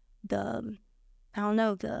to the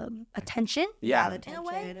attention. Yeah. The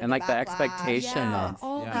attention And like the backlash. expectation of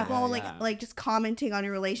all that. People like just commenting on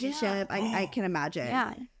your relationship. I can imagine.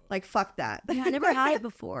 Yeah. Like, fuck that. Yeah, I never had it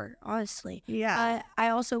before, honestly. Yeah. I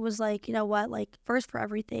also was like, you know what, like first for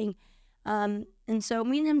everything. And so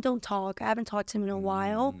me and him don't talk. I haven't talked to him in a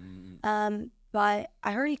while. But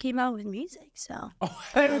I heard he came out with music, so. Oh,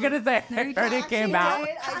 I was gonna say, I heard it came out.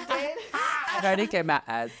 I did. I heard it came out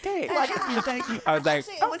as gay. I was like,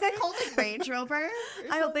 Was it called like Range Rover?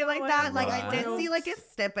 Something like that. Like, I did see like a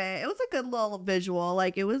snippet. It was a good little visual.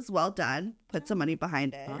 Like, it was well done. Put some money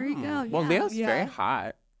behind it. There you go. well, yeah. Leo's very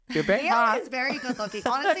hot. You're very Leo hot. is very good looking.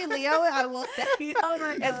 Honestly, Leo, I will say, is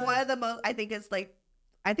one of the most. I think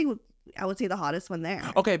I would say the hottest one there.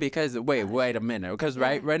 Okay, because wait a minute. Because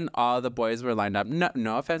right when all the boys were lined up,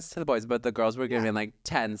 no offense to the boys, but the girls were giving like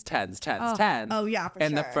tens. Oh yeah, for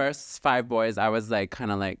and sure. the first 5 boys, I was like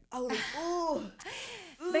kind of like, Oh, like,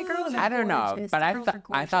 ooh. The girls are I don't know, gorgeous. but The I girls are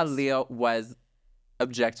I thought gorgeous. Leo was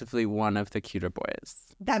objectively one of the cuter boys.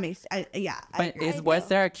 That makes yeah. But was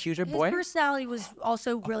there a cuter His boy? personality was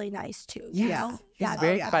also really nice too. Yes. You know? He's Yeah,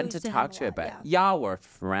 very yeah. fun Used to him talk a to, lot, but yeah. y'all were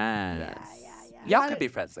friends. Yeah. Y'all could be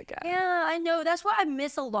friends again. Yeah, I know. That's what I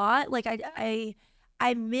miss a lot. Like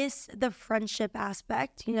I miss the friendship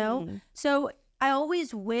aspect, you know? So I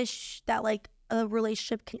always wish that like a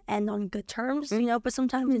relationship can end on good terms, you know, but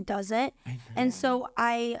sometimes it doesn't. And so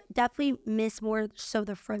I definitely miss more so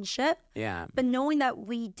the friendship. Yeah. But knowing that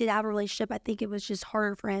we did have a relationship, I think it was just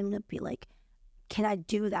harder for him to be like, can I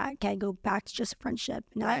do that? Can I go back to just a friendship?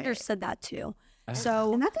 And I understood that too.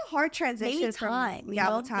 So And that's a hard transition. maybe time, From, you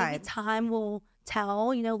know, time. maybe time will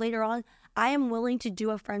tell, you know, later on. I am willing to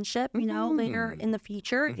do a friendship, you know, later in the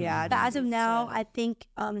future. Yeah, But as of now, I think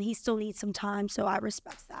he still needs some time. So I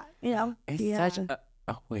respect that, you know? It's such a,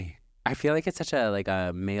 oh, wait. I feel like it's such a, like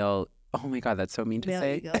a male, oh my God, that's so mean to Male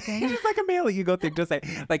say. ego thing. It's like a male ego thing to say.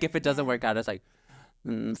 Like if it doesn't work out, it's like,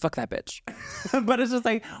 fuck that bitch. But it's just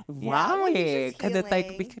like, why? Because it's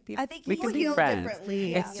like, we could be, I think we people can be heal friends.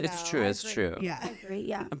 differently, It's you it's know, true. I It's true. Yeah. I agree,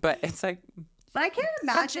 yeah. But it's like, But I can't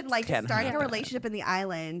imagine like can starting a happen. relationship in the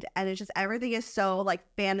island and it's just everything is so like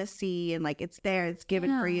fantasy and like it's there, it's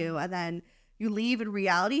given for you, and then you leave and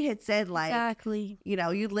reality hits in like Exactly. you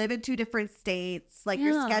know, you live in 2 different states, like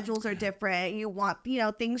your schedules are different. You want, you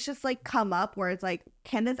know, things just like come up where it's like,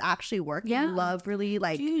 can this actually work? Yeah. Can love really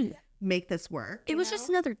like Dude, make this work? it was just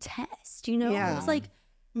another test, you know? Yeah. It's like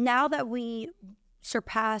now that we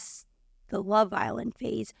surpass the Love Island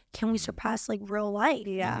phase, can we surpass like real life,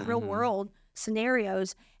 real world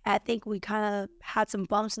scenarios? And I think we kind of had some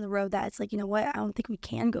bumps in the road that it's like, you know what, I don't think we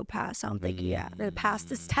can go past. I don't think we're gonna pass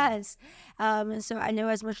this test. And so I know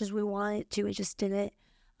as much as we wanted to, it just didn't.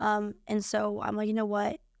 And so I'm like, you know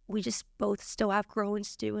what, we just both still have growing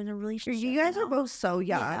to do in a relationship. You guys know? are both so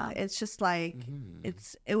young. Yeah. It's just like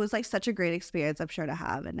it was like such a great experience, I'm sure, to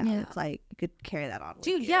have, and now it's like you could carry that on with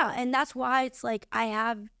Dude, you. yeah. And that's why it's like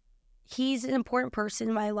he's an important person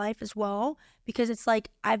in my life as well, because it's like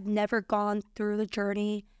I've never gone through the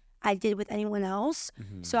journey I did with anyone else.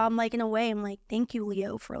 So I'm like, in a way, I'm like, thank you,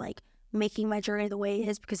 Leo, for like making my journey the way it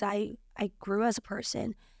is, because I grew as a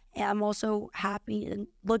person. And I'm also happy to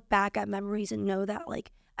look back at memories and know that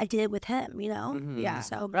like I did it with him, you know? Yeah.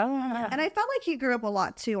 So And I felt like he grew up a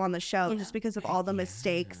lot too on the show, just because of all the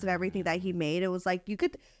mistakes and everything that he made. It was like you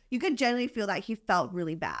could generally feel that he felt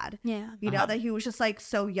really bad. yeah. You know, that he was just like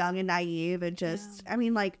so young and naive and just I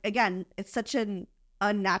mean, like, again, it's such an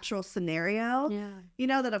unnatural scenario. Yeah. You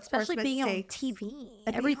know, that of Especially course being on mistakes TV.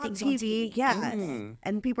 and Everything's being on TV. yes.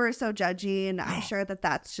 And people are so judgy, and I'm sure that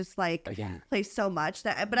that's just like plays so much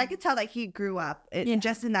that. But I could tell that he grew up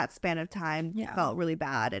just in that span of time. Felt really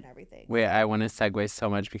bad and everything. wait, I want to segue so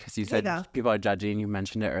much because you said go. people are judging. You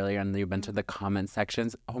mentioned it earlier, and you mentioned the comment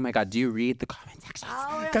sections. Oh my God, do you read the comment sections?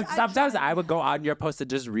 Because sometimes I would go on your post and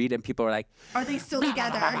just read, and people were like, Are they still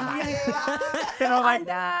together? and I'm like, oh my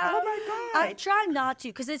God. I try not to,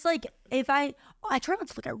 because it's like if I try not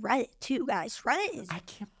to look at Reddit too, guys. Reddit is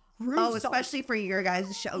Oh, especially for your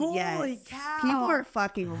guys' show. Holy Yes. cow. People are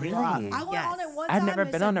fucking rough. I went on it one I've time. never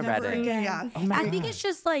and been said on a never Reddit. again. Yeah. Oh my I God. think it's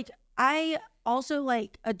just like I also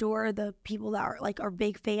like adore the people that are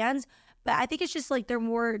big fans, but I think it's just like they're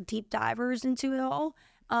more deep divers into it all.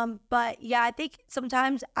 But yeah, I think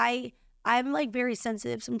sometimes I'm like very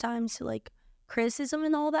sensitive sometimes to like criticism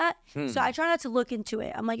and all that. So I try not to look into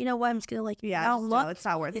it. I'm like, you know what, I'm just gonna like I don't just look. no, it's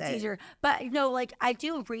not worth It's it. easier. But you know, like I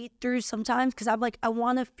do read through sometimes because I'm like I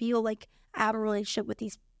want to feel like I have a relationship with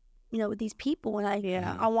these, you know, with these people, and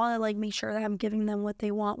I want to like make sure that I'm giving them what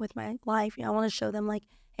they want with my life. You know, I want to show them like,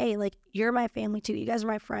 hey, like you're my family too. You guys are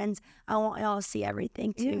my friends. I want y'all to see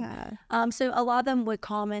everything too. Yeah. So a lot of them would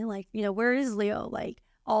comment like, you know, where is Leo? Like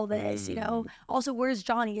all this, you know. Also, where's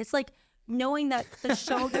Johnny? It's like knowing that the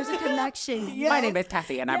show there's a connection. My name is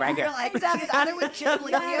Kassy, and I'm right here. You're like, exactly. I don't with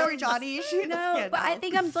Leo or Johnny. No, but I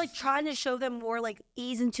think I'm like trying to show them more like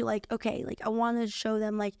ease into like, okay, like I want to show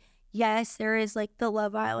them like, yes, there is like the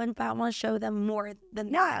Love Island, but I want to show them more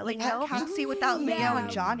than that. Like you know? Kassy without Leo and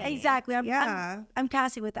Johnny. Exactly. I'm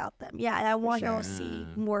Kassy without them. Yeah, and I want y'all to sure. see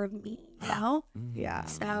more of me. You know? Yeah.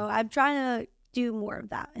 So I'm trying to do more of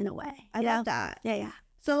that in a way. I love that. Yeah.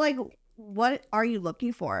 So like, what are you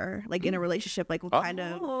looking for, like in a relationship? Like, what kind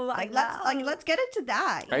of like let's get into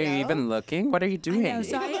that. Are you even looking? What are you doing? I know,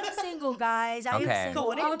 so I am single, guys. I am Okay. single.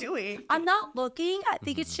 What are you doing? I'm not looking. I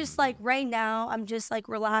think it's just like right now, I'm just like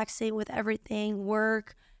relaxing with everything,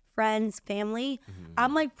 work, friends, family.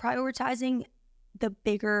 I'm like prioritizing the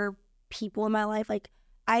bigger people in my life. Like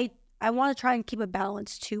I want to try and keep a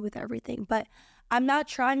balance too with everything, but I'm not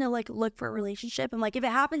trying to like look for a relationship. I'm like, if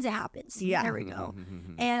it happens, it happens. Yeah. There we go.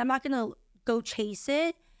 And I'm not going to go chase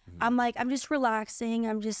it. I'm like, I'm just relaxing.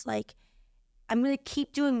 I'm just like, I'm going to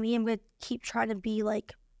keep doing me. I'm going to keep trying to be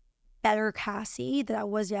like better Kassy than I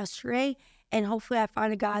was yesterday. And hopefully I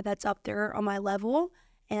find a guy that's up there on my level.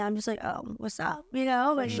 and I'm just like, oh, what's up? You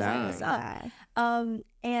know, like, he's like, what's up? And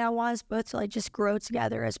I want us both to like just grow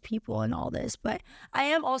together as people and all this. But I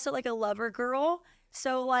am also like a lover girl.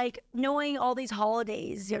 So like knowing all these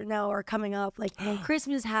holidays, you know, are coming up, like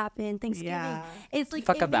Christmas happened, Thanksgiving. It's like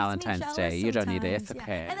fuck a Valentine's Day. You don't need it. It's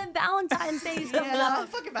okay. And then Valentine's Day is coming up.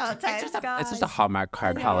 Fucking Valentine's. It's just a Hallmark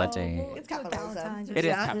card holiday. It's capitalism. It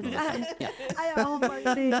is capitalism. Yeah.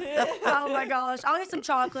 Oh my gosh. I'll get some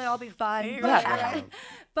chocolate. I'll be fine.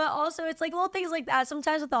 But also, it's like little things like that.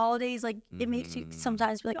 Sometimes with the holidays, like it makes you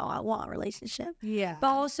sometimes be like, oh, I want a relationship. Yeah. But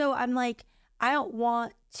also, I'm like, I don't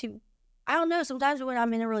want to. I don't know. Sometimes when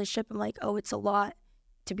I'm in a relationship, I'm like, oh, it's a lot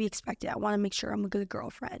to be expected. I want to make sure I'm a good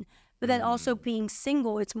girlfriend. But then also being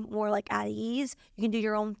single, it's more like at ease. You can do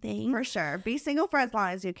your own thing. For sure. Be single for as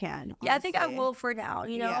long as you can. Honestly. Yeah, I think I will for now.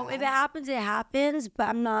 You know, if it happens, it happens. But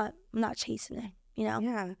I'm not chasing it. You know.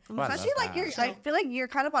 Yeah. Especially like I feel like you're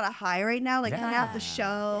kind of on a high right now. Like coming out the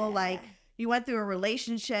show, like you went through a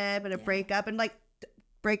relationship and a breakup, and like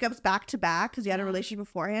breakups back to back because you had a relationship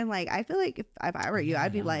beforehand. Like I feel like if I were you,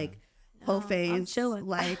 I'd be like. Whole phase,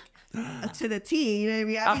 like to the T. You know what I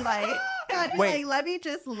mean? I'd be like, let me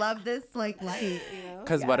just love this like light. You know?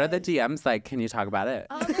 Because what are the DMs like? Can you talk about it?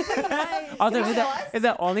 Also, is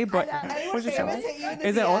it only boys?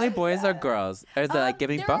 Is it only boys or girls? Or is it like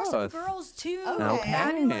giving both? Girls too.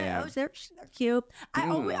 Okay. They're cute.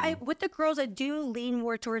 I with the girls, I do lean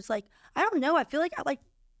more towards like I don't know. I feel like I like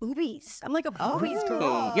boobies. I'm like a boobies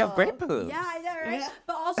girl. You have great boobs. Yeah, I know, right?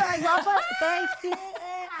 But also I love thanks.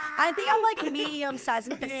 I think I'm like medium size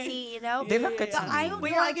and petite, you know? They look good to me.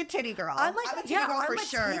 We're like a titty girl. I'm a titty girl for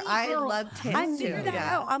sure. I love titties too.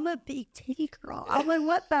 I'm a big titty girl. I'm like,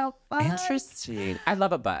 what the fuck? Interesting. I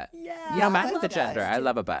love a butt. Yeah. You know, matter the gender. I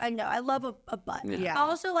love a butt. I know. I love a butt. Yeah.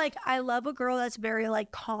 Also, like, I love a girl that's very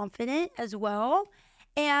like confident as well.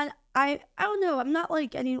 And I don't know. I'm not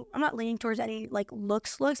leaning towards any like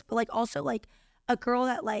looks, but like also like a girl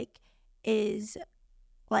that like is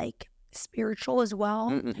like spiritual as well,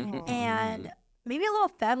 and maybe a little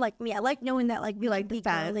femme like me. I like knowing that like we like the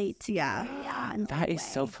relates. Yeah. That is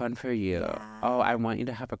so fun for you. Yeah. Oh, I want you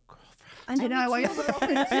to have a girlfriend. I know. I want you to have a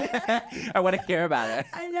girlfriend. I want to hear about it.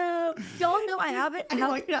 I know. Y'all know I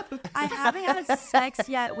haven't had sex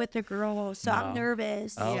yet with a girl, so I'm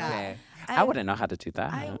nervous. Okay. Yeah. I wouldn't know how to do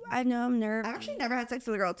that. I know I'm nervous. I've actually never had sex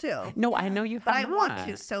with a girl too. No, I know you have. But I want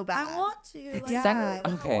to so bad. I want to. Like, yeah.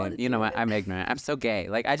 Okay. You know what? I'm ignorant. I'm so gay.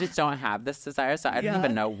 Like I just don't have this desire, so I don't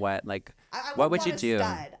even know what like. What would you do?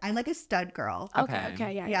 Stud. I'm like a stud girl.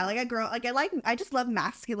 Okay. Yeah, like a girl. Like I just love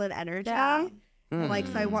masculine energy. Yeah. Like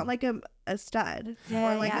so I want like a stud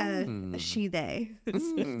or like a she they.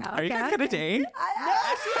 Are you guys gonna date?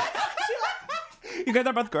 You guys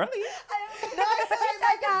are both girly.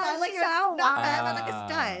 I like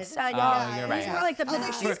a stud. Oh, you're right. He's more like the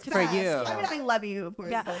for you. I mean, I love you, of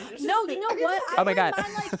course. Yeah. No, you know what? Oh my God.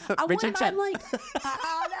 I wouldn't mind like.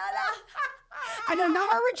 I know,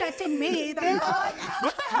 not her rejecting me.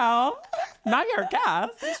 What the hell? Not your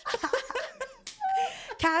guest.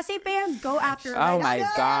 Kassy fans, go after her. Oh my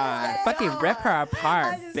God. Fucking rip her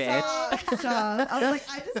apart, bitch. I was like,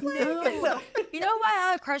 I just like. You know who I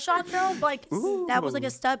had a crush on though? Like, that was like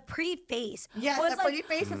a stud, pretty face. Yes, a pretty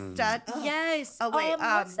face, a stud. Yes. Oh, wait.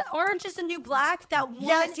 What's the Orange is the New Black? That one.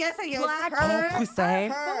 Yes, black her. Poussey.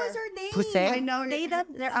 What was her name? Poussey? I know. I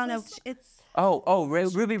don't know. It's.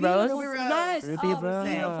 Ruby Rose? Yes. Ruby Beautiful,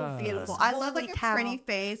 Rose. beautiful. I love like a pretty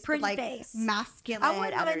face, pretty like face. masculine I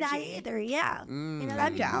wouldn't have energy. that either. Yeah. You know,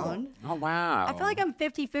 I'm down. Oh wow. I feel like I'm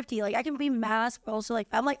 50-50. Like I can be masked, but also like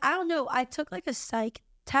I'm like I don't know. I took like a psych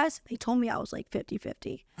test. They told me I was like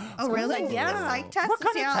 50-50. Oh really? Like, yeah. A psych test. What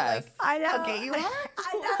kind of test? I know. How gay you are?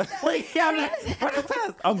 I know. Wait, yeah, what is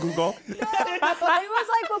this? On Google. It was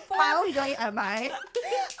like before. How gay am I?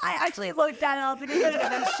 I actually looked that up and it didn't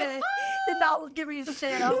give me shit. Did not give me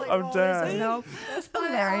shit. I was like, I'm dead. No. That's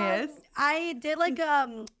hilarious. I did like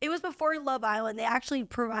it was before Love Island. They actually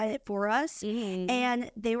provided it for us,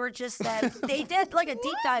 and they were just they did like a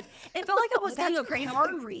deep dive. It felt like I was getting a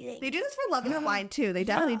card reading. They do this for Love Is Blind too. They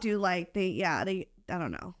definitely do like they I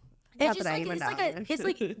don't know. It's just like it's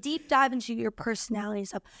like deep dive into your personality and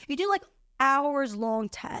stuff. You do like hours long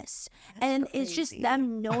tests, and it's just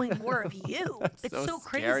them knowing more of you. It's so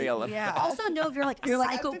crazy. Yeah. Also know if you're like a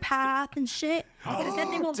psychopath and shit. Because then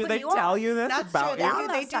they won't Did put they you tell on. you this That's about true.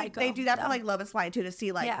 you? They do that for like Love Is Blind too, to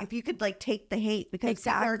see like if you could like take the hate, because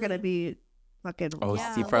people are gonna be fucking. Oh,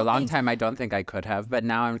 see, for a long time I don't think I could have, but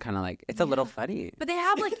now I'm kind of like it's a little funny. But they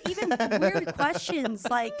have like even weird questions,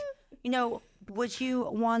 like would you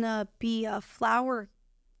want to be a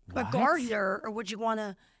gardener, or would you want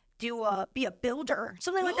to be a builder,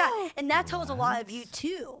 something like that. And that tells a lot of you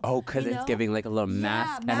too. Oh, because it's giving like a little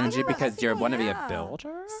mask energy because you want to be a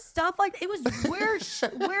builder? Stuff like it was weird,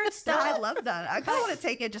 weird stuff. I love that. I kind of want to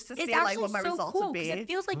take it just to see like what my results would be. It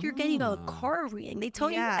feels like you're getting a card reading. They tell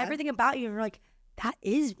you everything about you, and you're like, that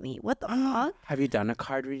is me. What the fuck? Have you done a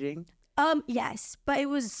card reading? Yes, but it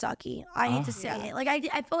was sucky. I hate to say it. Like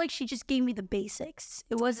I feel like she just gave me the basics.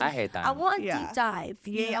 It wasn't. I hate that. I want deep dive.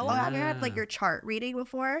 Yeah. Have you had like your chart reading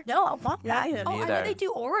before? No, I want that. Yeah, I know they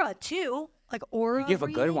do aura too. Like aura. You have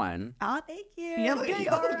a good one. Oh, thank you. Yeah, you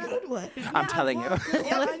have a good one. I'm telling you.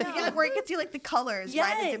 Yeah, where you can see like the colors,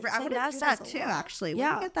 right? The different. I would do that too, actually.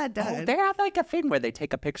 Yeah. We get that done. Oh, they have like a thing where they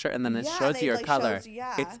take a picture and then it shows you your color.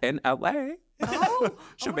 It's in LA. Oh,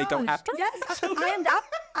 should we go after? Yes, I am that.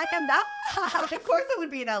 I am that. Of course, it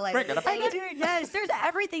would be in LA. We're gonna find it. Yes, there's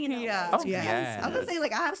everything in LA. Oh, yes. I'm gonna say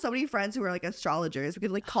like I have so many friends who are like astrologers. We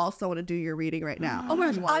could like call someone to do your reading right now. Oh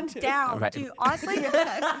my gosh, I'm down, Right. dude. Honestly,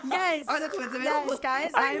 yes. Are the coincidence? Yes,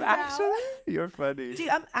 guys, Are I'm you down. actually? You're funny. Dude,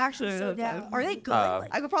 I'm actually so down. Are they good?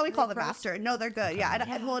 I could probably call them master. No, they're good. Yeah,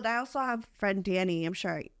 and I also have friend Danny. I'm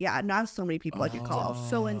sure. Yeah, and I have so many people I could call.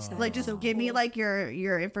 So insane. Like just give me like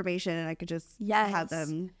your information and I could just have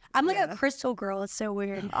them. I'm like a crystal girl. It's so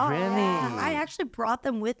weird. Oh, Really? yeah. I actually brought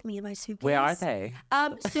them with me in my suitcase. Where are they?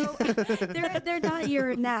 So they're not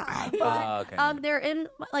here now. But, okay. They're in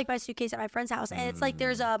like my suitcase at my friend's house, and it's like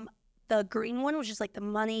there's the green one, which is like the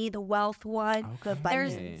money, the wealth one. The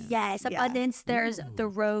There's abundance. abundance. There's the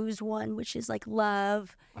rose one, which is like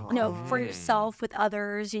love, for yourself with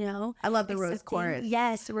others. I love the rose quartz.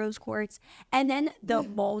 Yes, the rose quartz, and then the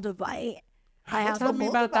moldavite. I have Tell me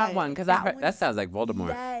about that one because I heard that sounds like Voldemort.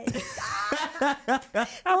 Yes.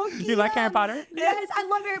 You like Harry Potter? Yes, I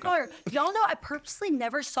love Harry Potter. Y'all know I purposely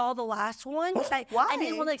never saw the last one. Why? I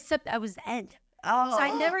didn't want to accept that was the end. Oh, So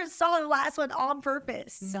I never saw the last one on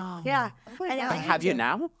purpose. No. Yeah. my And God. I Have you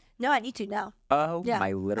now? No, I need to now. Oh, Yeah, my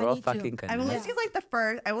I literal need to. fucking I've only goodness. seen like the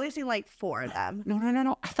first. I've only seen like 4 of them.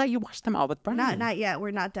 No. I thought you watched them all with Brian. Not yet.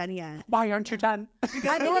 We're not done yet. Why aren't you done? We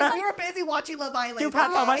were busy watching Love Island. You've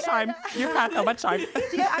had so much time. You've had so much time.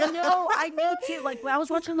 Yeah, I know. I need to. Like, when I was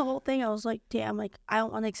watching the whole thing, I was like, damn, like, I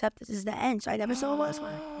don't want to accept this is the end. So I never saw the last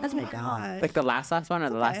one. That's my God. Like the last one or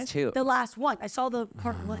the last two? The last one. I saw the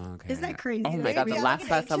part one. Okay. Isn't that crazy? Oh my God, the Yeah, last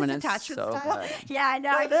like an one anxious is attachment so style. good. Yeah, I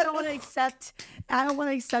know. I just don't want to accept. I don't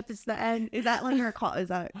want to accept it's the end. Is that like her call? Is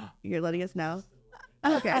that you're letting us know?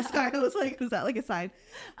 Okay, sorry. I was like, was that like a sign?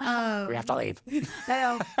 We have to leave. I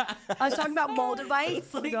know. I was talking about moldavite.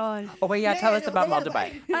 Oh my God. Oh wait, yeah, tell us about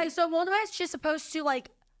Moldavite. So moldavite's just supposed to like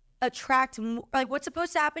attract, like what's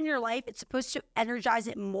supposed to happen in your life. It's supposed to energize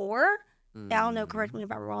it more. I don't know. Correct me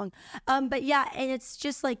if I'm wrong. But yeah, and it's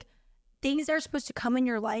just like things that are supposed to come in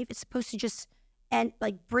your life. It's supposed to just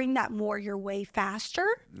like bring that more your way faster.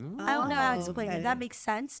 I don't know how to explain it. That makes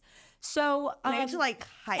sense. So To like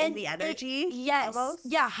heighten and the energy. yes. almost?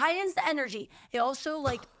 Yeah, heightens the energy. It also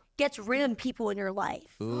like gets rid of people in your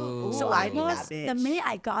life. Ooh. So I I need that lost the bitch. minute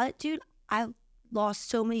I got it, dude. I lost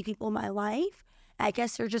so many people in my life. I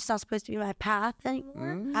guess they're just not supposed to be my path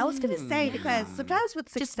anymore. I was gonna say because sometimes with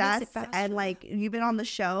Just makes it success faster. and like you've been on the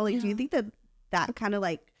show, like do you think that kind of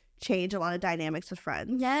like changed a lot of dynamics with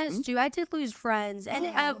friends? Yes, dude. I did lose friends, and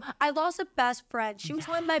I lost a best friend. She was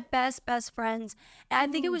one of my best friends, and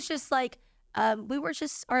I think it was just like we were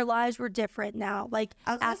just our lives were different now. Like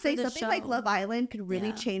I was gonna after say the something show. like Love Island could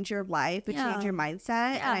really change your life and change your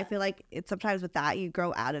mindset. And I feel like it's sometimes with that you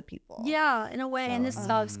grow out of people. Yeah, in a way, and this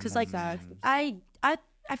sucks because like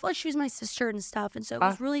I feel like she was my sister and stuff, and so it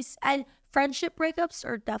was really and friendship breakups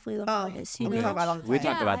are definitely the hardest. You we know, talk about all the We time.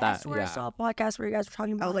 talked about I that. swear I Yeah. saw a podcast where you guys were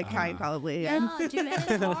talking about. I was like crying probably. Yeah. Yeah, dude,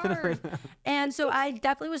 it's hard. And so I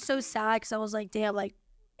definitely was so sad because I was like, damn, like,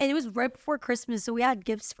 and it was right before Christmas, so we had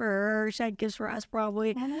gifts for her. She had gifts for us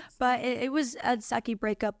probably, but it was a sucky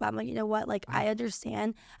breakup. I'm like, you know what? Like, I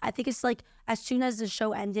understand. I think it's like as soon as the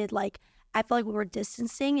show ended, like I felt like we were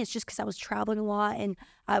distancing. It's just because I was traveling a lot and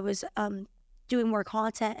I was doing more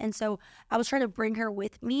content, and so I was trying to bring her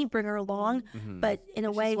with me, bring her along, but in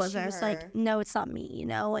a way she was wasn't like, her. no, it's not me, you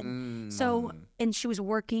know, and so and she was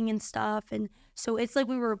working and stuff, and so it's like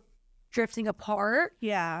we were drifting apart,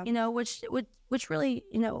 Yeah. you know, which really,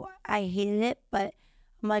 you know, I hated it, but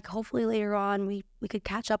I'm like, hopefully later on we could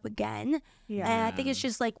catch up again. Yeah. And I think it's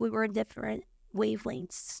just like we were in different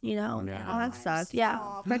wavelengths, you know. Yeah. Oh, that sucks.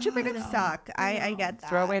 Yeah. Friendship breakups suck. I get that.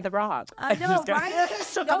 Throw away the rock. I know, Just go- right?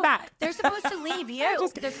 She'll No, come back. they're supposed to leave you.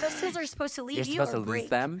 The crystals are supposed to leave You're you. supposed to or lose break.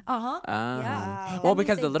 them? Uh-huh. Yeah. That Well, means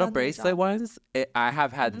because the they've little done their bracelet job. ones, I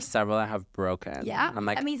have had several that have broken. Yeah. I'm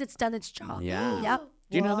like, that means it's done its job. Yeah. Yep.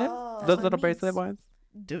 do you know Whoa. this? Those little bracelet ones?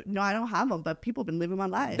 No, I don't have them, but people have been living my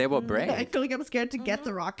life. They will I break. feel like I'm scared to get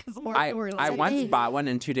the rock because more people I once bought one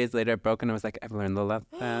and 2 days later it broke and I was like, I've learned the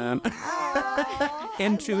lesson.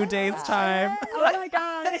 In 2 days time. Oh my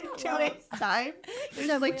god. 2 days time. It's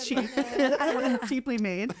just like cheap. Cheaply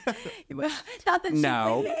made. Not the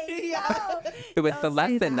No. Yeah. It was the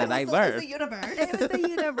lesson that I learned. It's the universe. It was the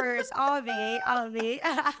universe, all me.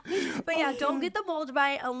 But yeah, don't get the mold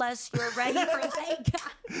bite unless you're ready for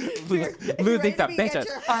Losing some bitches.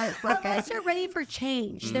 unless you're ready for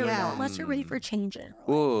change. There we go. Unless you're ready for changing.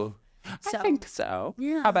 Ooh. So, I think so.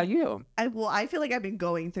 yeah. How about you? I feel like I've been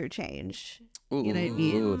going through change. Ooh, You know what I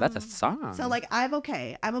mean? Ooh, that's a song. So like I'm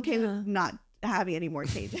okay. I'm okay with not having any more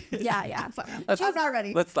changes. Yeah. I'm not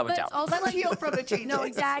ready. Let's slow it But down. it's also Let's like, heal from the changes. no,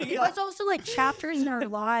 exactly. But it's also like chapters in our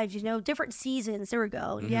lives, different seasons. There we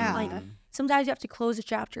go. Yeah. Like sometimes you have to close a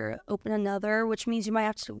chapter, open another, which means you might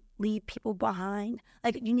have to leave people behind.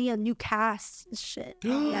 Like you need a new cast and shit.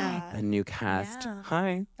 Yeah. A new cast. Yeah.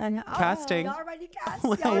 Hi. I know. Casting. Oh, y'all already cast.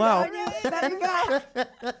 Hello.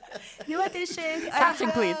 New addition. Casting,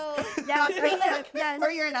 please. Yeah, yes. We're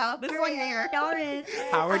here now. This is one year. Y'all in.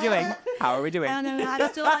 How are we doing? How are we doing? I don't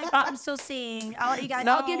know. I'm still seeing. I'll let you guys.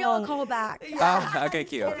 I'll give you a call back. Oh, okay,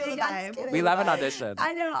 cute. We love an audition.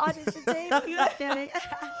 I know audition tape.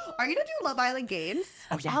 Are you gonna do Love Island games?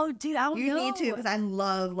 Oh, dude, I don't You know. need to because I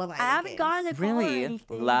love Love Island. I haven't games. gotten a call or Really?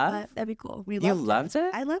 anything, Love? but that'd be cool. You loved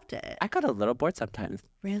it? I loved it. I got a little bored sometimes.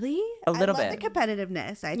 Really? A little I love bit. the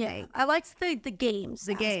competitiveness. I Yeah, think I liked the games.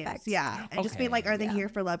 the games, aspect. yeah, and just being like, are they here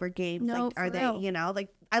for love or games? No, like, are for they? real. Like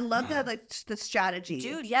I love the strategy.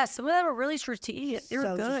 Dude, yes, some of them were really strategic. They were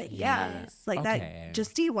So good. just- Yeah. yes. Like Okay. that.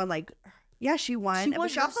 Justine won. Like, yeah, she won. She But won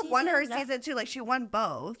she her also won her season, yeah. season too. Like she won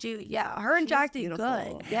both. Dude, yeah, her and Jack did beautiful.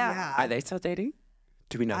 good. Yeah. Are they still dating?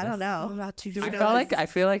 Do we know? I don't this? I'm know. not too Do we sure. know I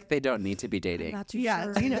feel like they don't need to be dating. Not too Yeah,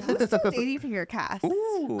 sure. do you know who's still dating from your cast?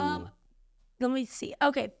 Ooh. Let me see.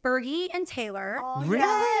 Okay, Bergie and Taylor.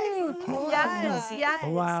 Really? Yes.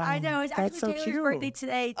 Wow. I know. It's That's actually so Taylor's cute. birthday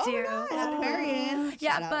today too. Happy Marion.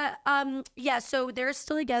 Yeah, but yeah. So they're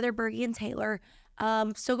still together, Bergie and Taylor.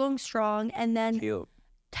 Still going strong. And then Cute.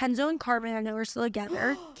 Kenzo and Carmen, I know are still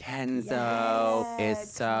together. Kenzo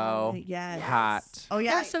is so Yes. hot. Oh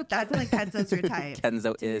yeah, They're so that's like Kenzo's your type.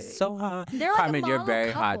 Kenzo is so hot. They're like a Carmen, you're model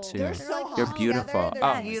very hot couple. too. They're so hot You're together. beautiful. They're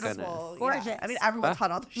Oh my beautiful. goodness. Gorgeous. Yeah. I mean, everyone's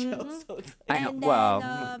hot on the show. So it's I know. And Well,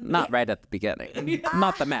 then, not right at the beginning.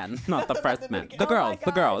 Not the men. Not the first men. The girls.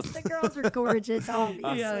 The girls. The girls are gorgeous,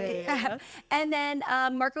 obviously. Yeah. And then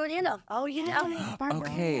Marco and Anna. Oh,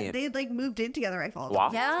 Okay. they like moved in together. I thought.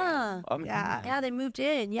 Wow. Yeah. Yeah. Yeah, they moved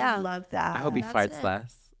in. I Yeah. love that. I hope he That's farts it.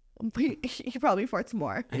 less. he probably farts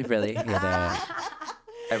more. I really hate it.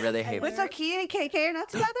 I really hate Wait, it. so Key and KK are not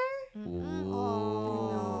together?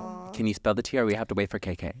 Ooh. Can you spell the T or we have to wait for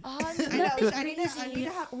KK? I know. I need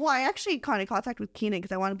to have. Well, I actually got in contact with Keenan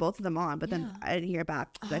because I wanted both of them on, but then I didn't hear back.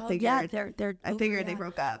 I figured. Yeah, they're. I figured they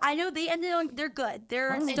broke up. I know they ended on. They're good.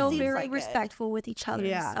 They're It still seems very like it. respectful with each other,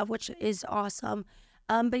 Yeah. and stuff, which is awesome.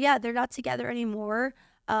 But yeah, they're not together anymore.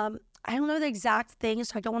 I don't know the exact thing,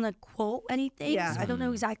 so I don't want to quote anything. Yeah. So I don't know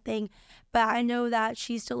the exact thing, but I know that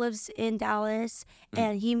she still lives in Dallas,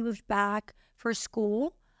 and he moved back for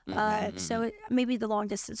school. So maybe the long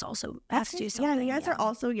distance also has to do something. Yeah, you guys are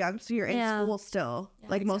also young, so you're in Yeah. school still.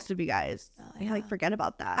 Like most of you guys. I like forget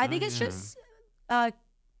about that. I think it's just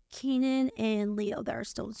Keenan and Leo that are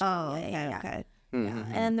still in school. Oh, Yeah, okay, yeah, yeah. okay. Yeah.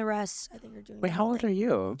 And the rest, I think, are doing. Wait, how old are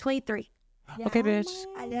you? 23. Okay, bitch.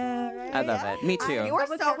 I know, right? I love it. Me too. You were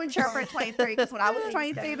so mature for 23 because when I was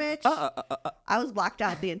 23, bitch, I was blacked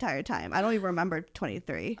out the entire time. I don't even remember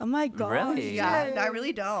 23. Oh my god. Really? Yeah, I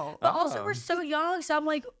really don't. But also, we're so young, so I'm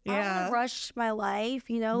like, I don't Yeah. want to rush my life,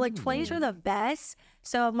 Like 20s are the best,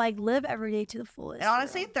 so I'm like, live every day to the fullest. And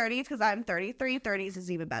honestly, 30s, because I'm 33, 30s is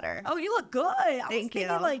even better. Oh, you look good. I was Thank thinking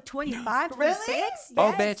you. like 25, Really? 26. Oh,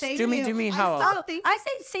 Yes. bitch. thank Do you. me. I How old? still think I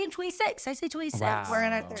say same 26. I say 26. Wow. we're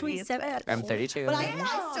in our 30s. 27. I'm 32. But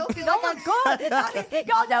I still feel Y'all like look good.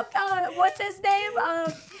 Y'all know what's his name?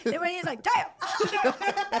 When he's like, damn.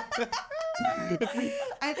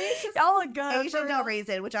 I think it's just Y'all look good. Asian no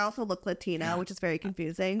raisin, which I also look Latino, which is very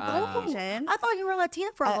confusing. But Asian. I thought you were Latina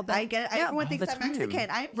for all that. I get it. Everyone thinks the I'm time. Mexican.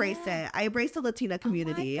 I embrace it. I embrace the Latina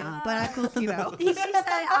community, but I'm Filipino. She said,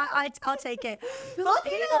 I'll take it.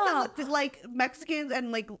 Filipinos and like Mexicans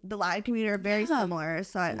and like the Latin community are very similar.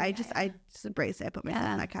 So I just embrace it. I put myself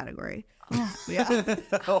in that category. Yeah.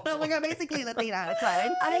 I'm like, I'm basically Latina. It's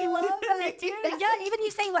fine. I love that, dude. Yeah, even you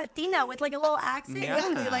saying Latina with like a little accent.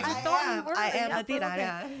 Exactly. Like I thought you were. I am Yeah, Latina. okay.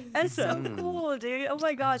 Yeah. That's so cool, dude. Oh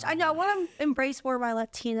my gosh. I know. I want to embrace more of my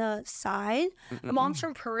Latina side. My mom's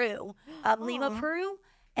from Peru, Lima, Peru.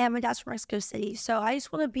 and my dad's from Mexico City. So I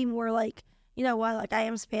just want to be more like, you know what, like I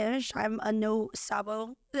am Spanish. I'm a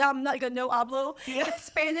I'm like a no hablo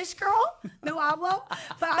Spanish girl. No hablo.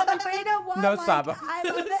 But I'm like, but you know what? No like, sabo. I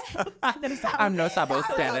love it. I'm no sabo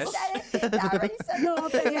Spanish. I already said no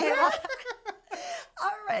hablo.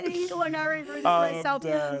 Already ruined myself.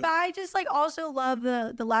 But I just like also love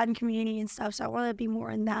the Latin community and stuff. So I want to be more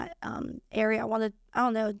in that area. I want to, I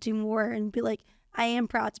don't know, do more and be like, I am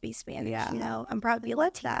proud to be Spanish. You know, I'm proud to be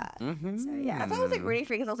Latina. So yeah, I thought I was like rooting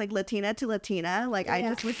for you because I was like Latina to Latina. Like I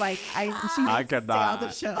just was like I could the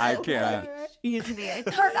not. show. I can't.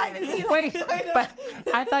 Wait, But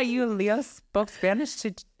I thought you and Leo spoke Spanish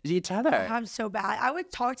to each other. I'm so bad. I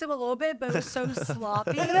would talk to him a little bit, but it was so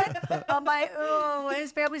sloppy. I'm like, oh,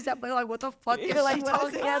 his family's definitely like, what the fuck are you like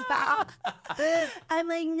talking about? I'm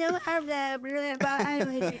like, no, I'm not.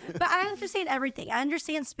 But I understand everything. I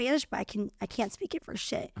understand Spanish, but I can't speak it for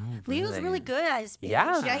shit. Leo's really good at Spanish.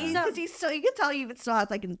 Yeah. He's so you can tell you even still has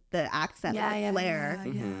like the accent, the flair.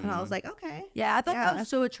 And I was like, okay. Yeah, I thought that was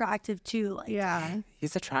so attractive too. Like,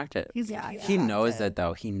 He's attractive. He knows it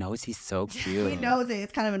though. He knows he's so cute. He knows it.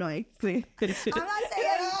 It's kind of annoying. I'm not saying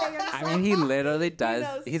anything. I mean, he literally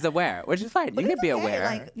does. He's aware, which is fine. You can be aware.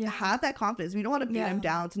 Like, have that confidence. We don't want to beat him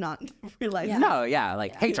down to not realize. No,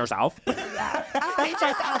 like hate yourself. I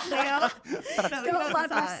just don't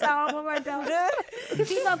love yourself. Oh my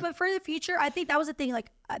god. But for the future, I think that was the thing. Like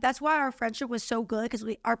that's why our friendship was so good because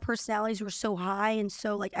our personalities were so high and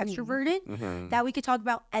so like extroverted that we could talk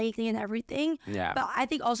about anything and everything. Yeah. But I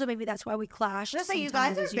think also maybe that's why we clashed. Just say you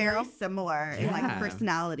guys are very similar in like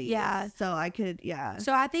personality. Yeah. So I could.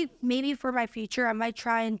 So I think maybe for my future, I might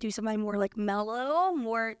try and do something more like mellow,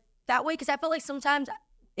 more that way, because I felt like sometimes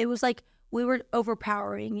it was like we were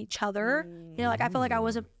overpowering each other. You know, like I felt like I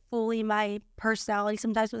wasn't fully my personality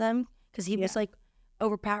sometimes with him because he was like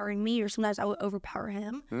overpowering me, or sometimes I would overpower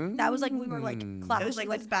him. That was like we were like clash. It was like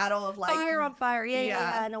this battle of like fire on fire,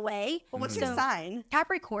 yeah, in a way. Well, what's your sign?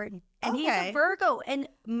 Capricorn, and he's a Virgo, and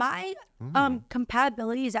my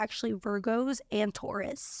compatibility is actually Virgos and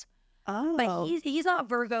Taurus. Oh, but he's not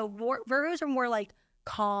Virgo. Virgos are more like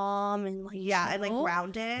calm and like and like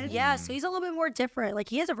grounded. Yeah, so he's a little bit more different. Like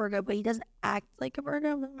he is a Virgo, but he doesn't act like a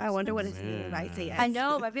Virgo. I wonder what his name might say. I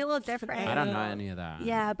know, it might be a little different. I don't know any of that.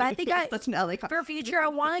 Yeah, but I think That's an LA for future, I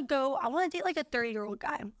want to date like a 30-year-old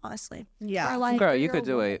guy, honestly. Yeah. Or like Girl, you could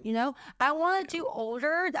do it. You know, I want to do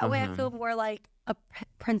older. That way I feel more like a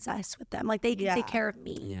princess with them. Like they can take care of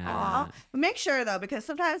me. Yeah. But make sure though, because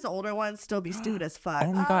sometimes the older ones still be stupid as fuck.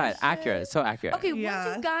 Oh my god, accurate, so accurate. Okay,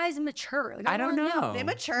 when do guys mature? Like, I don't know. They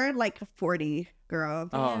mature like 40, girl.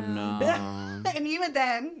 Oh no. And even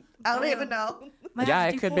then, I don't even know. Yeah,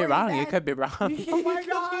 it could be wrong. You could be wrong. Oh my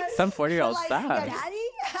god. Some 40-year-olds suck. Daddy?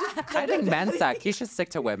 I think men suck. You should stick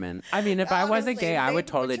to women. I mean, if I wasn't gay, I would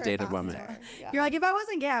totally date a woman. You're like, if I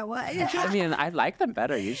wasn't gay, I would. I mean, I like them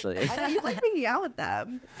better usually. I know you like hanging out with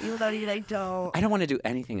them, even though you like don't. I don't want to do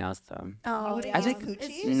anything else though. Oh, I think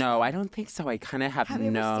coochies? no, I don't think so. I kind of have Have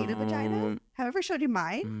you no. ever seen a vagina? Have I ever showed you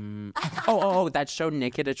mine? Oh, that show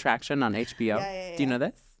Naked Attraction on HBO. Yeah. Do you know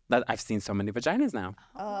this? That I've seen so many vaginas now.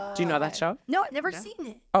 Do you know that show? no, I've never seen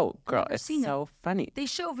it. Oh, girl, never it's seen so funny. They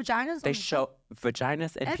show vaginas. They show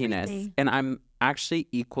vaginas and penis, Everything. and I'm actually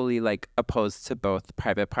equally like opposed to both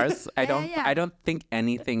private parts. I don't think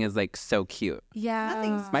anything is like so cute. Yeah.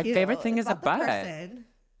 Nothing's My cute. favorite thing It's is a about the butt. person.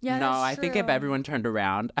 Yeah, No, that's I think if true. everyone turned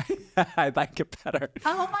around, I'd like it better.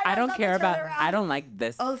 Oh my I God, don't not care to turn about. around. I don't like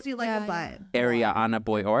this Oh, so you like a butt? area on a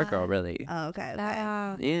boy or a girl, really. Oh, okay.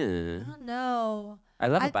 Yeah, I don't know. I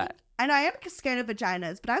love a I butt. I know I am scared of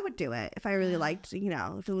vaginas, but I would do it if I really liked,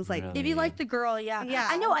 if it was like. Really? If you like the girl, yeah. Yeah.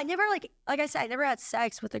 I know. I never like I said, I never had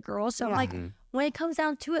sex with a girl. So I'm like, when it comes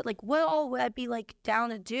down to it, like, what all would I be like down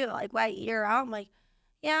to do? Like, would I eat her out? I'm like,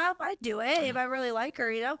 yeah, I'd do it if I really like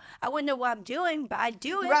her. You know, I wouldn't know what I'm doing, but I'd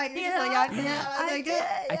do it. Right, You you're just know? like, I did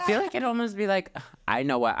it. I feel like it'd almost be like, I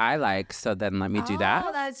know what I like, so then let me do Oh,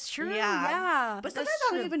 that. that's true. Yeah. Yeah. But That's sometimes I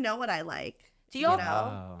don't true. even know what I like. Do y'all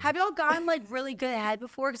Oh. have y'all gotten like really good head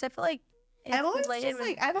before? Because I feel like I've always related just with-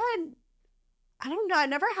 like I've had. I don't know. I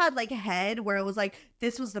never had like a head where it was like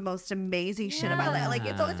this was the most amazing shit of my life. Like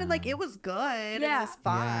it's always been like it was good. Yeah. It was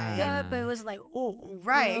fine. yeah, but it was like, oh,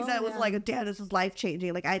 Right. you know? Exactly. It was like, damn, this is life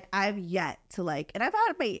changing. Like I've yet to like, and I've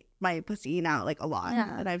had my pussy eaten out like a lot,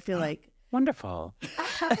 Yeah. and I feel like Wonderful.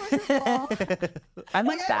 Wonderful. I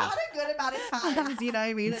like I've that. had a good amount of times. You know what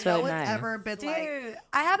I mean? It's No really one's nice. ever been like. Dude,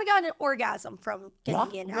 I haven't gotten an orgasm from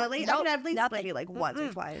getting in. Really? Nope, I mean, I've at least nothing. maybe like once or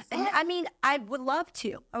twice. And I mean, I would love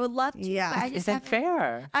to. I would love to. Yeah. but I just Is it haven't-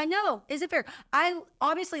 fair? I know. Is it fair? I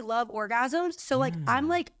obviously love orgasms. So like, I'm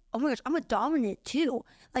like oh my gosh, I'm a dominant too.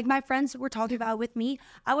 Like my friends were talking about it with me.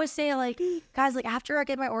 I would say like, guys, like after I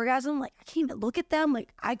get my orgasm, like I can't even look at them.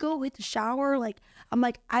 Like I go hit the shower. Like I'm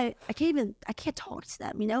like, I can't talk to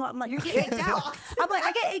them. You know, I'm like, you're getting down. I'm like,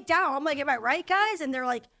 I get down. I'm like, am I right, guys? And they're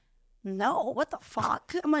like, no, what the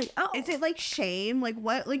fuck? I'm like, oh. Is it like shame? Like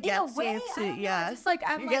what? Like In a gets way, you to, I yeah. It's like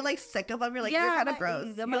you get like sick of them. You're like, you're kind of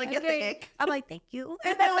gross. I'm You're like, get the ick. I'm like, thank you.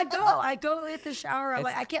 And then I go hit the shower. I'm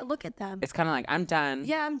like, I can't look at them. It's kind of like, I'm done.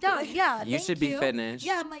 Yeah, I'm done. Yeah, You thank should be finished.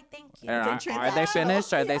 Yeah, I'm like, thank you. Are they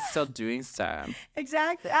finished? Or are they still doing stuff?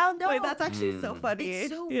 Exactly. I don't know. Wait, that's actually so funny. It's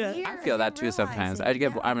so yeah. weird. I feel that too sometimes. I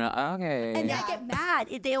get, I'm like, okay. And I get mad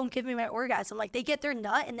if they don't give me my orgasm. Like they get their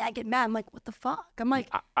nut and I get mad. I'm like, what the fuck? I'm like,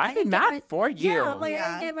 I've been didn't get mad for you. Yeah, I'm like,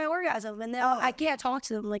 I didn't get my orgasm, and then I can't talk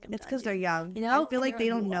to them. Like It's because they're young. You know? I feel like they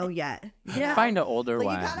don't know yet. Yeah. Find an older Like,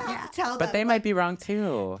 one. you kind of have to tell them. But they might be wrong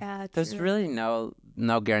too. Yeah, There's true. really no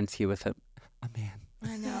guarantee with a man.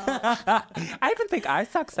 I know. I even think I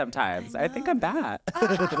suck sometimes. I think I'm bad.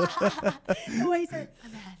 The way he said,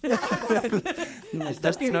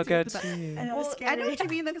 That's no good. I know, Well, I know what you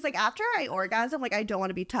mean, because like after I orgasm, like I don't want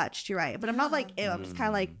to be touched. You're right, but I'm not like ew. I'm just kind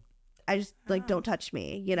of like, I just like don't touch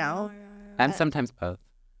me. You know? And sometimes both.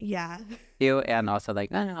 Yeah. You and also like,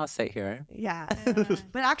 no, I'll sit here. Yeah.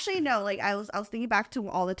 But actually, no. Like I was thinking back to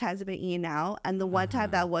all the times I've been eating out, and the one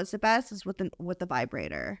time that was the best is with the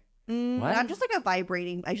vibrator. What? And I'm just like a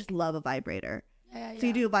vibrating. I just love a vibrator. So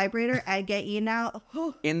you do a vibrator and get eaten out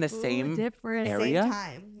In the same different. area? same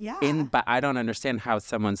time. Yeah. But I don't understand how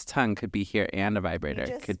someone's tongue could be here and a vibrator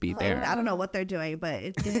Just could be like, there. I don't know what they're doing, but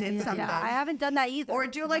it's something. Yeah, I haven't done that either. Or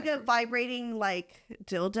do like a vibrating like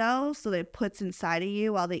dildo so that it puts inside of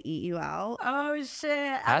you while they eat you out. Oh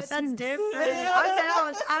shit, That's that's different.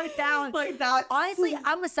 I'm down. Like that. Honestly,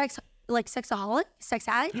 I'm a sexaholic, sex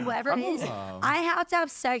addict, whatever it is. I have to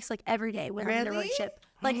have sex like every day when I'm in a Really? relationship.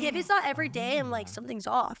 Like if it's not every day, I'm like something's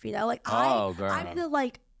off, you know? Like Oh, girl. I'm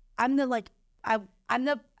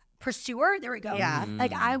the pursuer. There we go. Yeah.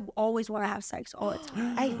 Like I always want to have sex all the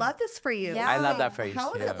time. I love this for you. Yeah. I love that for you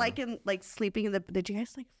How was too. it like in like sleeping in the? Did you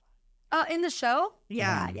guys like? In the show?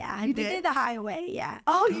 Yeah. Yeah. You We did? did the highway, yeah.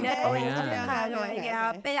 Oh, you Yeah, did? Oh, we yeah. did the highway, Okay, yeah.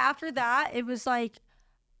 okay. But after that, it was like,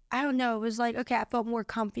 I don't know. It was like, okay, I felt more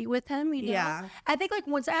comfy with him, you know? Yeah. I think like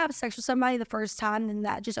once I have sex with somebody the first time, then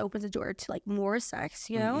that just opens the door to like more sex,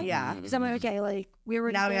 you know? Yeah. Because I'm like, okay, like we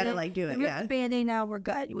were Now we gotta like do it. We're Yeah. Band-Aid now, we're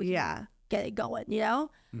good. We can Yeah. get it going, you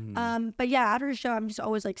know? Mm-hmm. But yeah, after the show, I'm just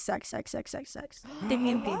always like sex. Ding,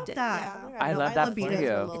 ding, ding, ding. that. Yeah. I know, love that love for being you.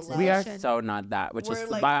 as a We are addiction. so not that, which We're is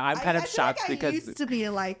like- why I'm kind of I feel shocked like I because used to be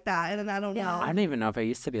like that, and then I don't Yeah. know. I don't even know if I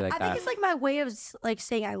used to be like I that. think it's like my way of like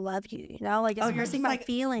saying I love you, you know? Like Oh, you're expressing just my like-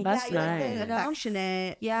 feelings. That's you're nice. like You know?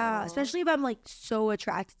 affectionate. Yeah, Oh. especially if I'm like so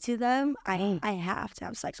attracted to them, I have to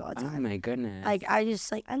have sex all the Oh time. my goodness. Like I just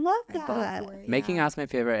like I love I go that. for it, Making yeah. out's my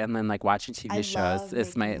favorite, and then like watching TV I shows love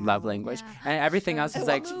is my making love out. language, Yeah. and everything else is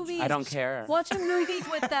like Movies. I don't care. Watching movies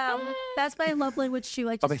with them. That's my love language too.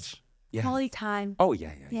 Like Oh, just bitch. Yeah. quality time. Oh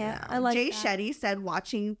yeah. Yeah, I like Jay that. Shetty said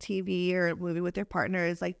watching TV or a movie with your partner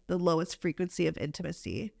is like the lowest frequency of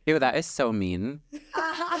intimacy. Ew, that is so mean.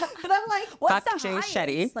 But I'm like, What's Fuck the Jay highest?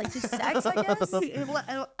 Shetty. Like just sex, I guess.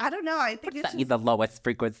 I don't know. I think it's That just, means the lowest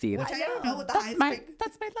frequency. which I don't know what the That's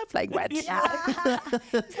highest my love language.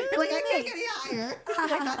 You're like, I can't get any higher. Like,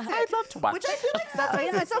 that's it. I'd love to watch. Which I feel like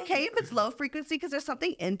sometimes it's okay if it's low frequency because there's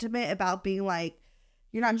something intimate about being like,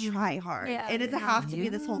 you're not trying hard. Yeah, It doesn't have to be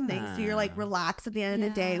this whole thing. So you're like relaxed at the end of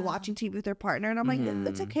the day, Yeah. watching TV with your partner. And I'm like,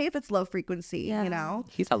 it's okay if it's low frequency, Yeah. you know?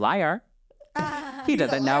 He's a liar. He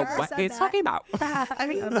doesn't know liar. what Said he's that. talking about. I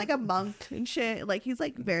mean, he's like a monk and shit. Like, he's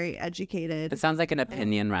like very educated. It sounds like an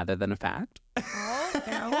opinion rather than a fact.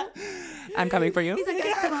 Oh, I'm coming for you. He's like,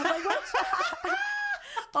 "That's my love language."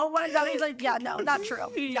 Oh my god, he's like, yeah, no, not true.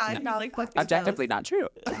 Yeah, he's like, fuck these Objectively not true.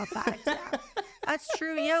 A fact, yeah. That's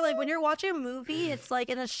true. Yeah, like when you're watching a movie, it's like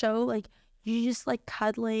in a show, like you just like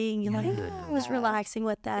cuddling, you're like just relaxing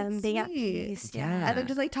with them, It's being at sweet. peace. Yeah. And then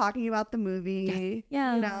just like talking about the movie.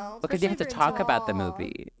 Yeah. You know? Because you have to Especially if talk you're about the into-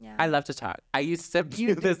 movie. Yeah. I love to talk. I used to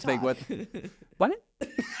do this thing with what?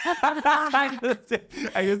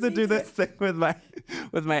 I used to do this thing with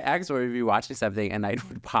my ex where we'd be watching something and I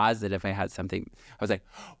would pause it if I had something. I was like,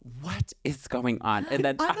 "What is going on?" And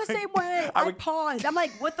then I'm the same way. I I would- pause. I'm like,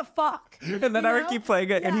 what the fuck? and then I would keep playing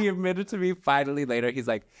it, and he admitted to me finally later. He's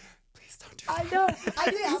like, "Please don't do that." I know. I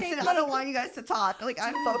do the opposite. I don't want you guys to talk. Like,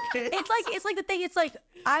 I'm focused. It's like the thing. It's like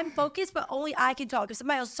I'm focused, but only I can talk. If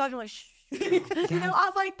somebody else is talking, I'm like, shh, You know,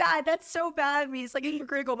 I'm like that. That's so bad of me. It's like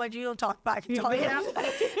hypocritical. I'm like, you don't talk back. You know?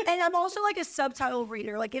 And I'm also like a subtitle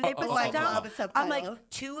reader. Like if they put I love a subtitles, subtitle. I'm like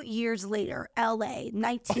 2 years later, LA,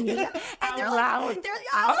 1980. And they're loud. like, they're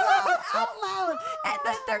out loud. And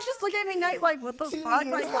then they're just looking at me night like, what the fuck?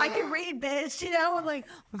 Like, I can read, bitch. You know, I'm like,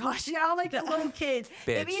 oh gosh, you know, I'm like the little kids.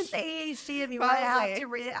 Bitch. If he's ADHD and me, I have to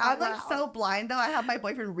read it out I'm like loud. so blind though. I have my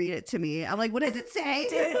boyfriend read it to me. I'm like, what does it say?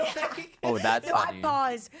 Oh, that's No, funny.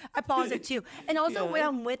 I pause it too. And also when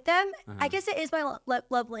I'm with them, I guess it is my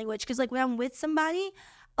love language. Because like when I'm with somebody,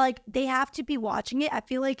 like they have to be watching it. I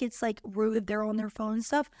feel like it's like rude if they're on their phone and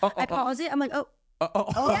stuff. I pause it. I'm like, oh.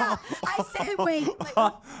 Yeah, I said wait,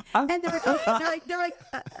 like, and they're like,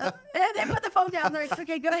 and they put the phone down. They're like,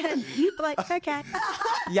 okay, go ahead. I'm like, okay.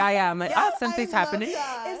 Yeah. I'm like, something's happening.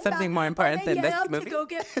 Something more important than this movie. movie. To go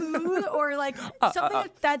get food or like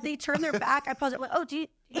something that they turn their back. I pause it. Like, oh, do you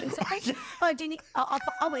need something? Like, do you need?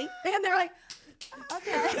 I'll wait. And they're like,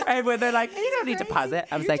 okay. And when they're like, you don't need to pause it.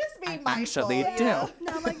 I was You're like, just being I actually mindful. do.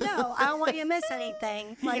 No, I'm like, no, I don't want you to miss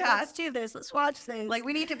anything. Like, Yeah. let's do this. Let's watch this. Like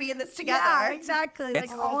we need to be in this together. yeah, exactly.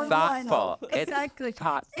 It's like all in thoughtful. one. It's Exactly.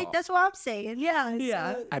 thoughtful. That's what I'm saying. Yeah.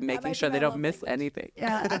 Yeah. so I'm that making might sure be they my don't love miss language. anything.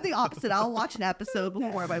 Yeah. I'm the opposite. I'll watch an episode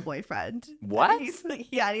before my boyfriend. What? And he's like,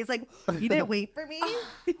 yeah, and he's like, you didn't wait for me?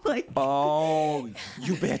 Like, Oh,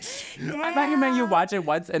 you bitch. I thought you meant you watch it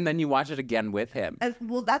once and then you watch it again with him.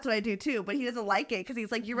 well, that's what I do too. But he doesn't like it because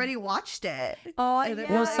he's like, you already watched it. Oh, And then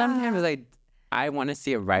yeah. Well, sometimes I want to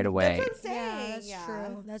see it right away. That's what I'm saying. Yeah, that's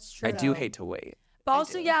true. That's true. I do hate to wait. But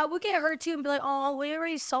also, yeah, we get hurt too and be like, oh, we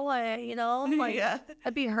already saw it, you know? Like, Yeah.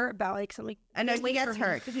 I'd be hurt about it because I'm like, I know just he wait gets for me.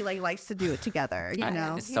 hurt because he like likes to do it together. You I-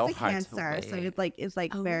 know, it's he's so a hard to cancer, so wait. it's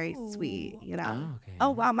like very sweet. You know. Oh, okay. Oh,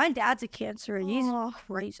 wow, my dad's a cancer and he's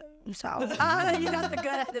crazy. So, you're not the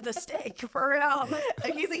good end of the stick, for real.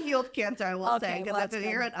 He's a healed cancer, I will say, Okay, because well, after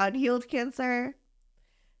that's you're an unhealed cancer,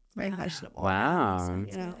 it's very questionable. Wow.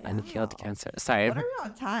 You know. Unhealed cancer. Sorry. What are we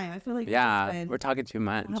on time? I feel like Yeah, we're talking too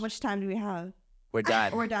much. How much time do we have? We're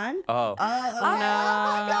done. We're done. Oh. Oh my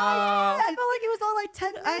God! I felt like it was all like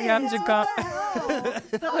 10 minutes. You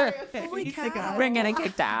have to go. Sorry. Okay. Holy He's sick cow. of We're it. getting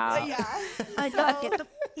kicked out. Yeah. I got get the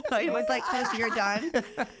It was like, Chris, you're done.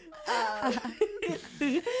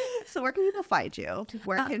 So where can people find you?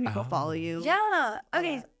 Where can people follow you? Yeah.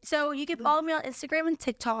 Okay. So you can follow me on Instagram and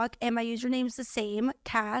TikTok, and my username is the same,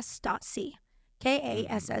 Kass.c.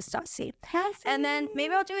 Kass.c. And then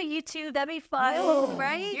maybe I'll do a YouTube. That'd be fun,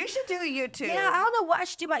 right? You should do a YouTube. Yeah, I don't know what I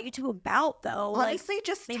should do my YouTube about though. Honestly,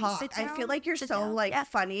 just maybe talk. sit I feel down, like you're sit so down. like Yeah.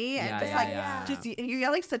 funny and Yeah, just yeah, like yeah. just you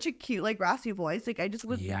got like such a cute like raspy voice. Like I just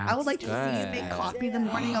would Yeah, I would it's like to see you make good. coffee in the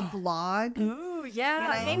morning, a vlog. Ooh,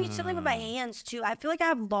 yeah. know? Maybe something with my hands too. I feel like I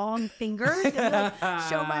have long fingers. And, like,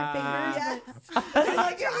 show my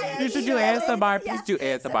fingers. You should do ASMR. Please do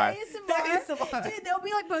ASMR. ASMR. Dude, they'll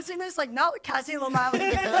be like posting this like not with Cassie and Lamar,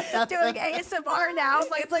 like, doing ASMR now.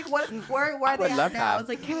 Like It's like what where are they would at love now? that. I was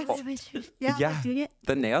like, yeah, Yeah. like, doing it.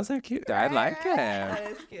 The nails are cute. I like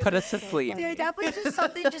it. Put us to sleep. Dude, definitely just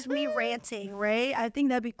something, just me ranting, right? I think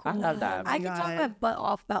that'd be cool. I love that. I can Got talk it. my butt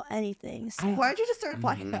off about anything. So. why don't you just start a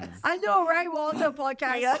podcast? I know, right? Well, it's a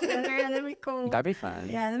podcast. Yeah, that'd be cool. That'd be fun.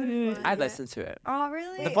 Yeah, that'd be fun. I'd listen to it. Oh,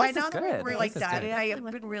 really? The voice I know is that good. we're The like voice is that, good. and I have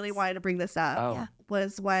been really wanting to bring this up. Oh. Yeah.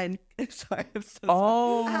 Was when sorry, I'm so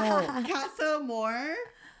Oh. Casa Moore,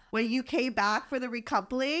 when you came back for the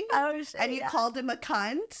recoupling Oh, shit, and you yeah. called him a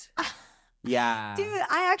cunt. Yeah. Dude,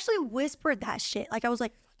 I actually whispered that shit. Like, I was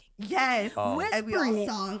like, Yes. Oh. And we all Whispering it.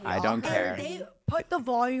 saw. I don't care. they put the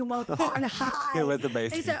volume up on high. It was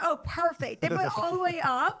amazing. They said, oh, perfect. They put it all the way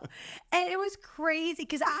up. And it was crazy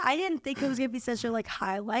because I didn't think it was going to be such a, like,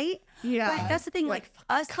 highlight. Yeah. But that's the thing. Like,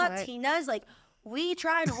 us cut. Latinas, like, we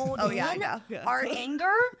try and hold Oh, in yeah, I know. Yeah. our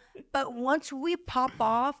anger, but once we pop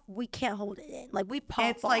off, we can't hold it in. Like, we pop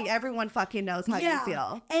It's off. like everyone fucking knows how you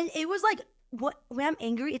feel. And it was like, when I'm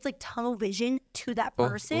angry, it's like tunnel vision to that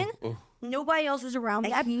person. Nobody else was around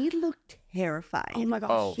me. And he looked terrified. Oh my gosh.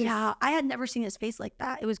 Oh. Yeah. I had never seen his face like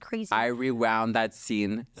that. It was crazy. I rewound that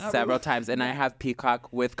scene several times, and I have Peacock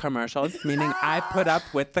with commercials, meaning I put up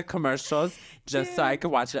with the commercials just so I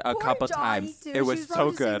could watch it a Poor couple Johnny, times. dude. It was She so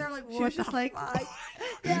probably sitting good. there like, She what was just the like,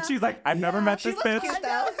 fuck? She's like, I've never met this bitch.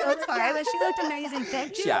 though, so it's fine. Yeah, she looked amazing.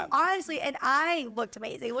 Thank you. Yeah. Honestly, and I looked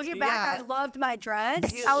amazing. Looking back, Yeah. I loved my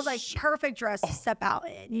dress. I was like, perfect dress to step out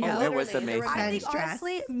in. You know? Oh, it was Literally, amazing. I think revenge dress.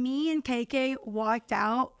 honestly, me and KK walked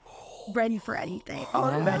out ready for anything.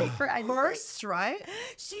 Ready for anything. Her strut.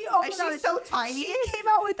 She And she's so tiny. She came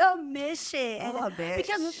out with a mission. Oh, bitch.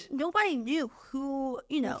 Because nobody knew who,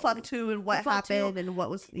 Fucked to and what fucked who. happened and what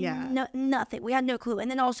was, No, nothing. We had no clue. And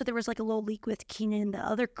then also there was like a little leak with Keenan and the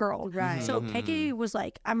other girl. Right. So Peggy was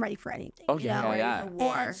like, I'm ready for anything. Oh, you yeah, know? yeah.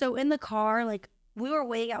 War. And so in the car, like we were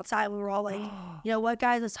waiting outside. We were all like, you know what,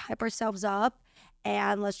 guys, let's hype ourselves up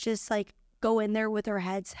and let's just like go in there with our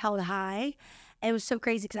heads held high. And it was so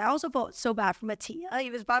crazy because I also felt so bad for Mattia. He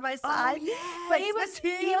was by my side, but he was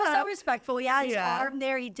so respectful. He had his arm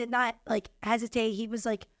there. He did not like hesitate. He was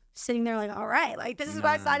like sitting there like, all right, like this is what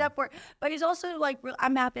I signed up for. But he's also like,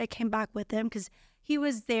 I'm happy I came back with him because he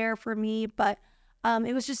was there for me. But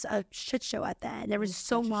it was just a shit show at the end. There was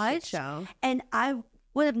so much, and I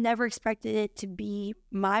would have never expected it to be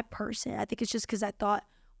my person. I think it's just because I thought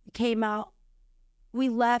we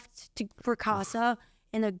left for Casa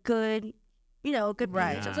in a good, good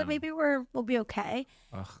right. So it's like maybe we'll be okay.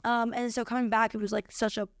 And so coming back, it was like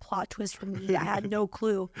such a plot twist for me. I had no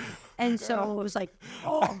clue, and so it was like,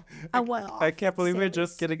 I went off. I can't believe we're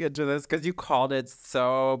just getting into this because you called it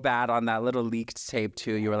so bad on that little leaked tape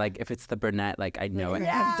too. You were like, if it's the brunette, like I know it.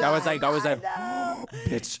 I was like,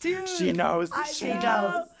 bitch, Dude, she knows. She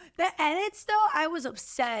knows. The edits though, I was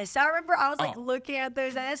obsessed. I remember I was like looking at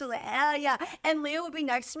those edits. I was like, hell yeah. And Leo would be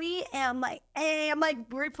next to me and I'm like, hey, I'm like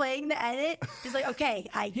replaying the edit. He's like, okay,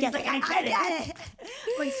 I get it. I get it.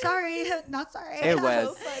 I'm like, sorry, not sorry. It was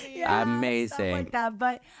so funny. amazing. Stuff like that.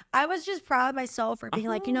 But I was just proud of myself for being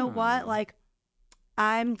like, you know what? Like,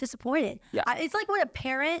 I'm disappointed. Yeah. It's like when a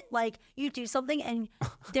parent, like, you do something and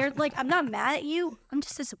they're like, I'm not mad at you. I'm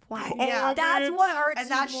just disappointed. Yeah. That's what hurts And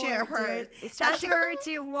that you shit more, hurts. dude. That shit hurts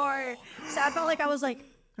you more. So I felt like I was like,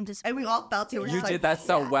 I'm disappointed. And we all felt it. We're You just did like, that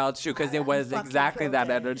so well too because it was exactly that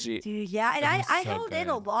energy. Dude, yeah. And I so held in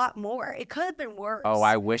a lot more. It could have been worse. Oh,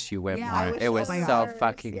 I wish you went more. It was so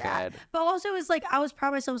fucking good. But also, it was like, I was proud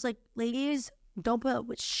of myself. I was like, ladies, don't put up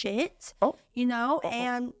with shit,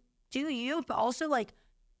 and do you, but also like,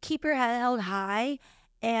 keep your head held high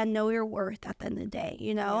and know your worth at the end of the day,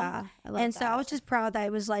 Yeah, and so I was just proud that I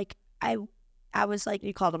was like, I was like,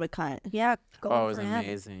 you called him a cunt. yeah, going It was for him.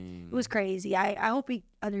 amazing. It was crazy. I hope he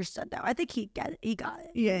understood that. I think he got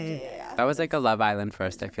it. Yeah. That was like a Love Island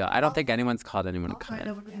first, I feel. I don't think anyone's called anyone a I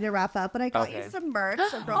know cunt. we're going to wrap up, but I got you some merch,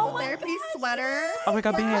 a Broken Therapy sweater. Oh my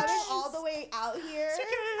God, We're bitch. coming all the way out here.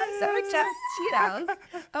 I'm so excited.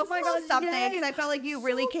 Oh my God, something, because I felt like you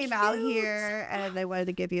really came out here, and I wanted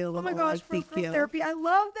to give you a little Oh my gosh, thank you. therapy. I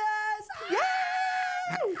love this.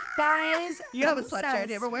 Guys, You have a sweatshirt. Do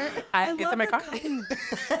you ever wear it? It's in my car. Dude,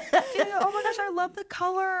 oh my gosh, I love the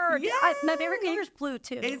color. Yeah. My favorite color is blue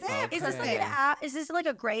too. Is it? Is this like Okay. is this like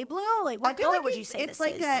a gray blue? Like I what feel color like would you say it's this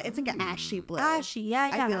like is? it's like an ashy blue. Ashy, yeah.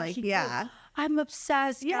 I feel like, ashy blue. yeah. I'm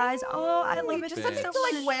obsessed, guys. Oh, I love it Just so something much.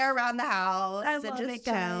 to like wear around the house I and love just it,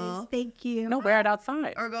 guys. chill. Thank you. No, wear it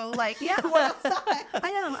outside. Or go like, go outside.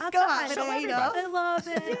 I know. Outside. Gosh, I love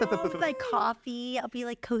it. With like coffee, I'll be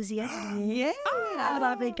like cozy. Yeah. I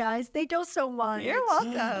love it, guys. Thank you so much. You're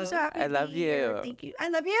welcome. I'm so happy I to love be here. you. Thank you. I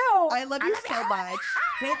love you. I love you so much.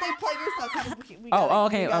 Wait, they plug yourself.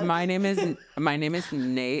 Okay. My name is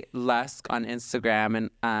Nate Lusk on Instagram,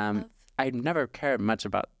 and I never cared much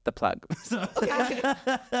about the plug. So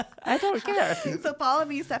I don't care. So follow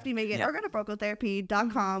me, Stephanie Megan, or go to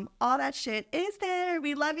brocotherapy.com. All that shit is there.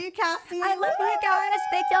 We love you, Kassy. I love you guys.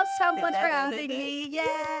 Thank y'all so much for having me. Yay.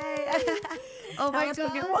 Oh my Let's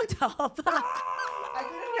God. go get looked up. I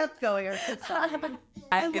couldn't kept going. Or could stop.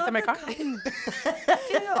 It's in my car. Dude,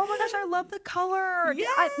 oh my gosh, I love the color. Yeah.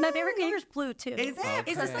 My favorite color is blue too. Is it?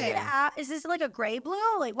 Is this Okay. is this like a gray blue?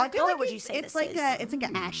 Like I what feel color like would you say it's this like is? it's like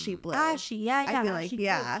an ashy blue. Ashy, yeah. I feel like, ashy blue.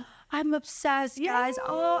 yeah. I'm obsessed, guys.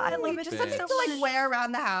 Oh, I love it Just so something much. to like wear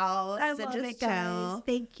around the house I and love just it, guys. chill.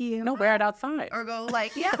 Thank you. No, wear it outside. Or go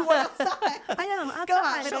like, go outside. I know. Outside.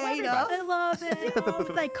 Gosh, I love it.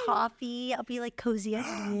 With like coffee, I'll be like cozy.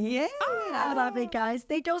 Yeah. I love it, guys.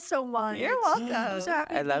 Thank you so much. You're welcome. I'm so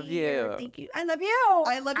happy I to love be here. you. Thank you. I love you.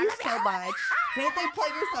 I love you so much. Wait, they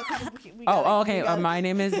plug yourself. Okay. My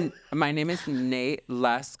name is Nate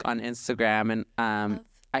Lusk on Instagram, and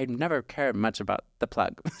I never cared much about the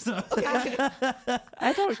plug. So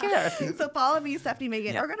I don't care. So follow me, Stephanie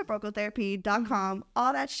Megan, or go to brocotherapy.com.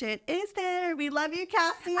 All that shit is there. We love you,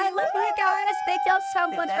 Kassy. I love you guys. Thank y'all so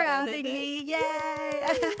much for having me. Yay.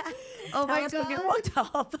 Oh my Let's go God. get looked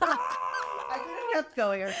up. I couldn't kept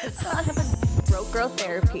going. Or could stop. Broke Girl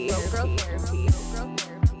Therapy.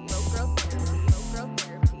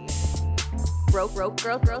 Broke Girl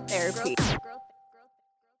Therapy.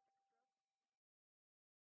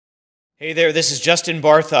 Hey there, this is Justin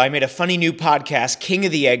Bartha. I made a funny new podcast, King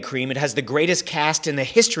of the Egg Cream. It has the greatest cast in the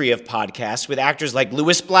history of podcasts with actors like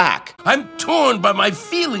Louis Black. I'm torn by my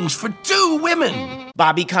feelings for two women.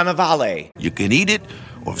 Bobby Cannavale. You can eat it,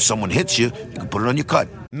 or if someone hits you, you can put it on your cut.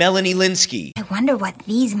 Melanie Linsky. I wonder what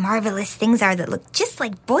these marvelous things are that look just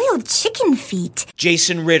like boiled chicken feet.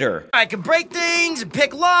 Jason Ritter. I can break things and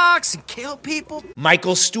pick locks and kill people.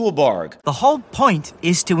 Michael Stuhlbarg. The whole point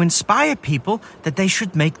is to inspire people that they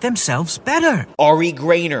should make themselves better. Ari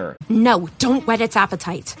Grainer. No, don't whet its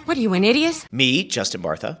appetite. What are you, an idiot? Me, Justin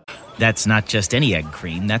Bartha. That's not just any egg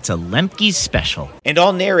cream, that's a Lemke's special. And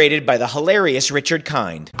all narrated by the hilarious Richard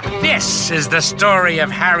Kind. This is the story of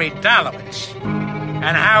Harry Dalowitz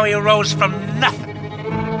and how he rose from nothing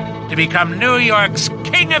to become New York's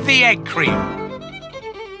King of the Egg Cream.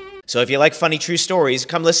 So if you like funny true stories,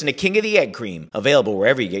 come listen to King of the Egg Cream, available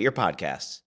wherever you get your podcasts.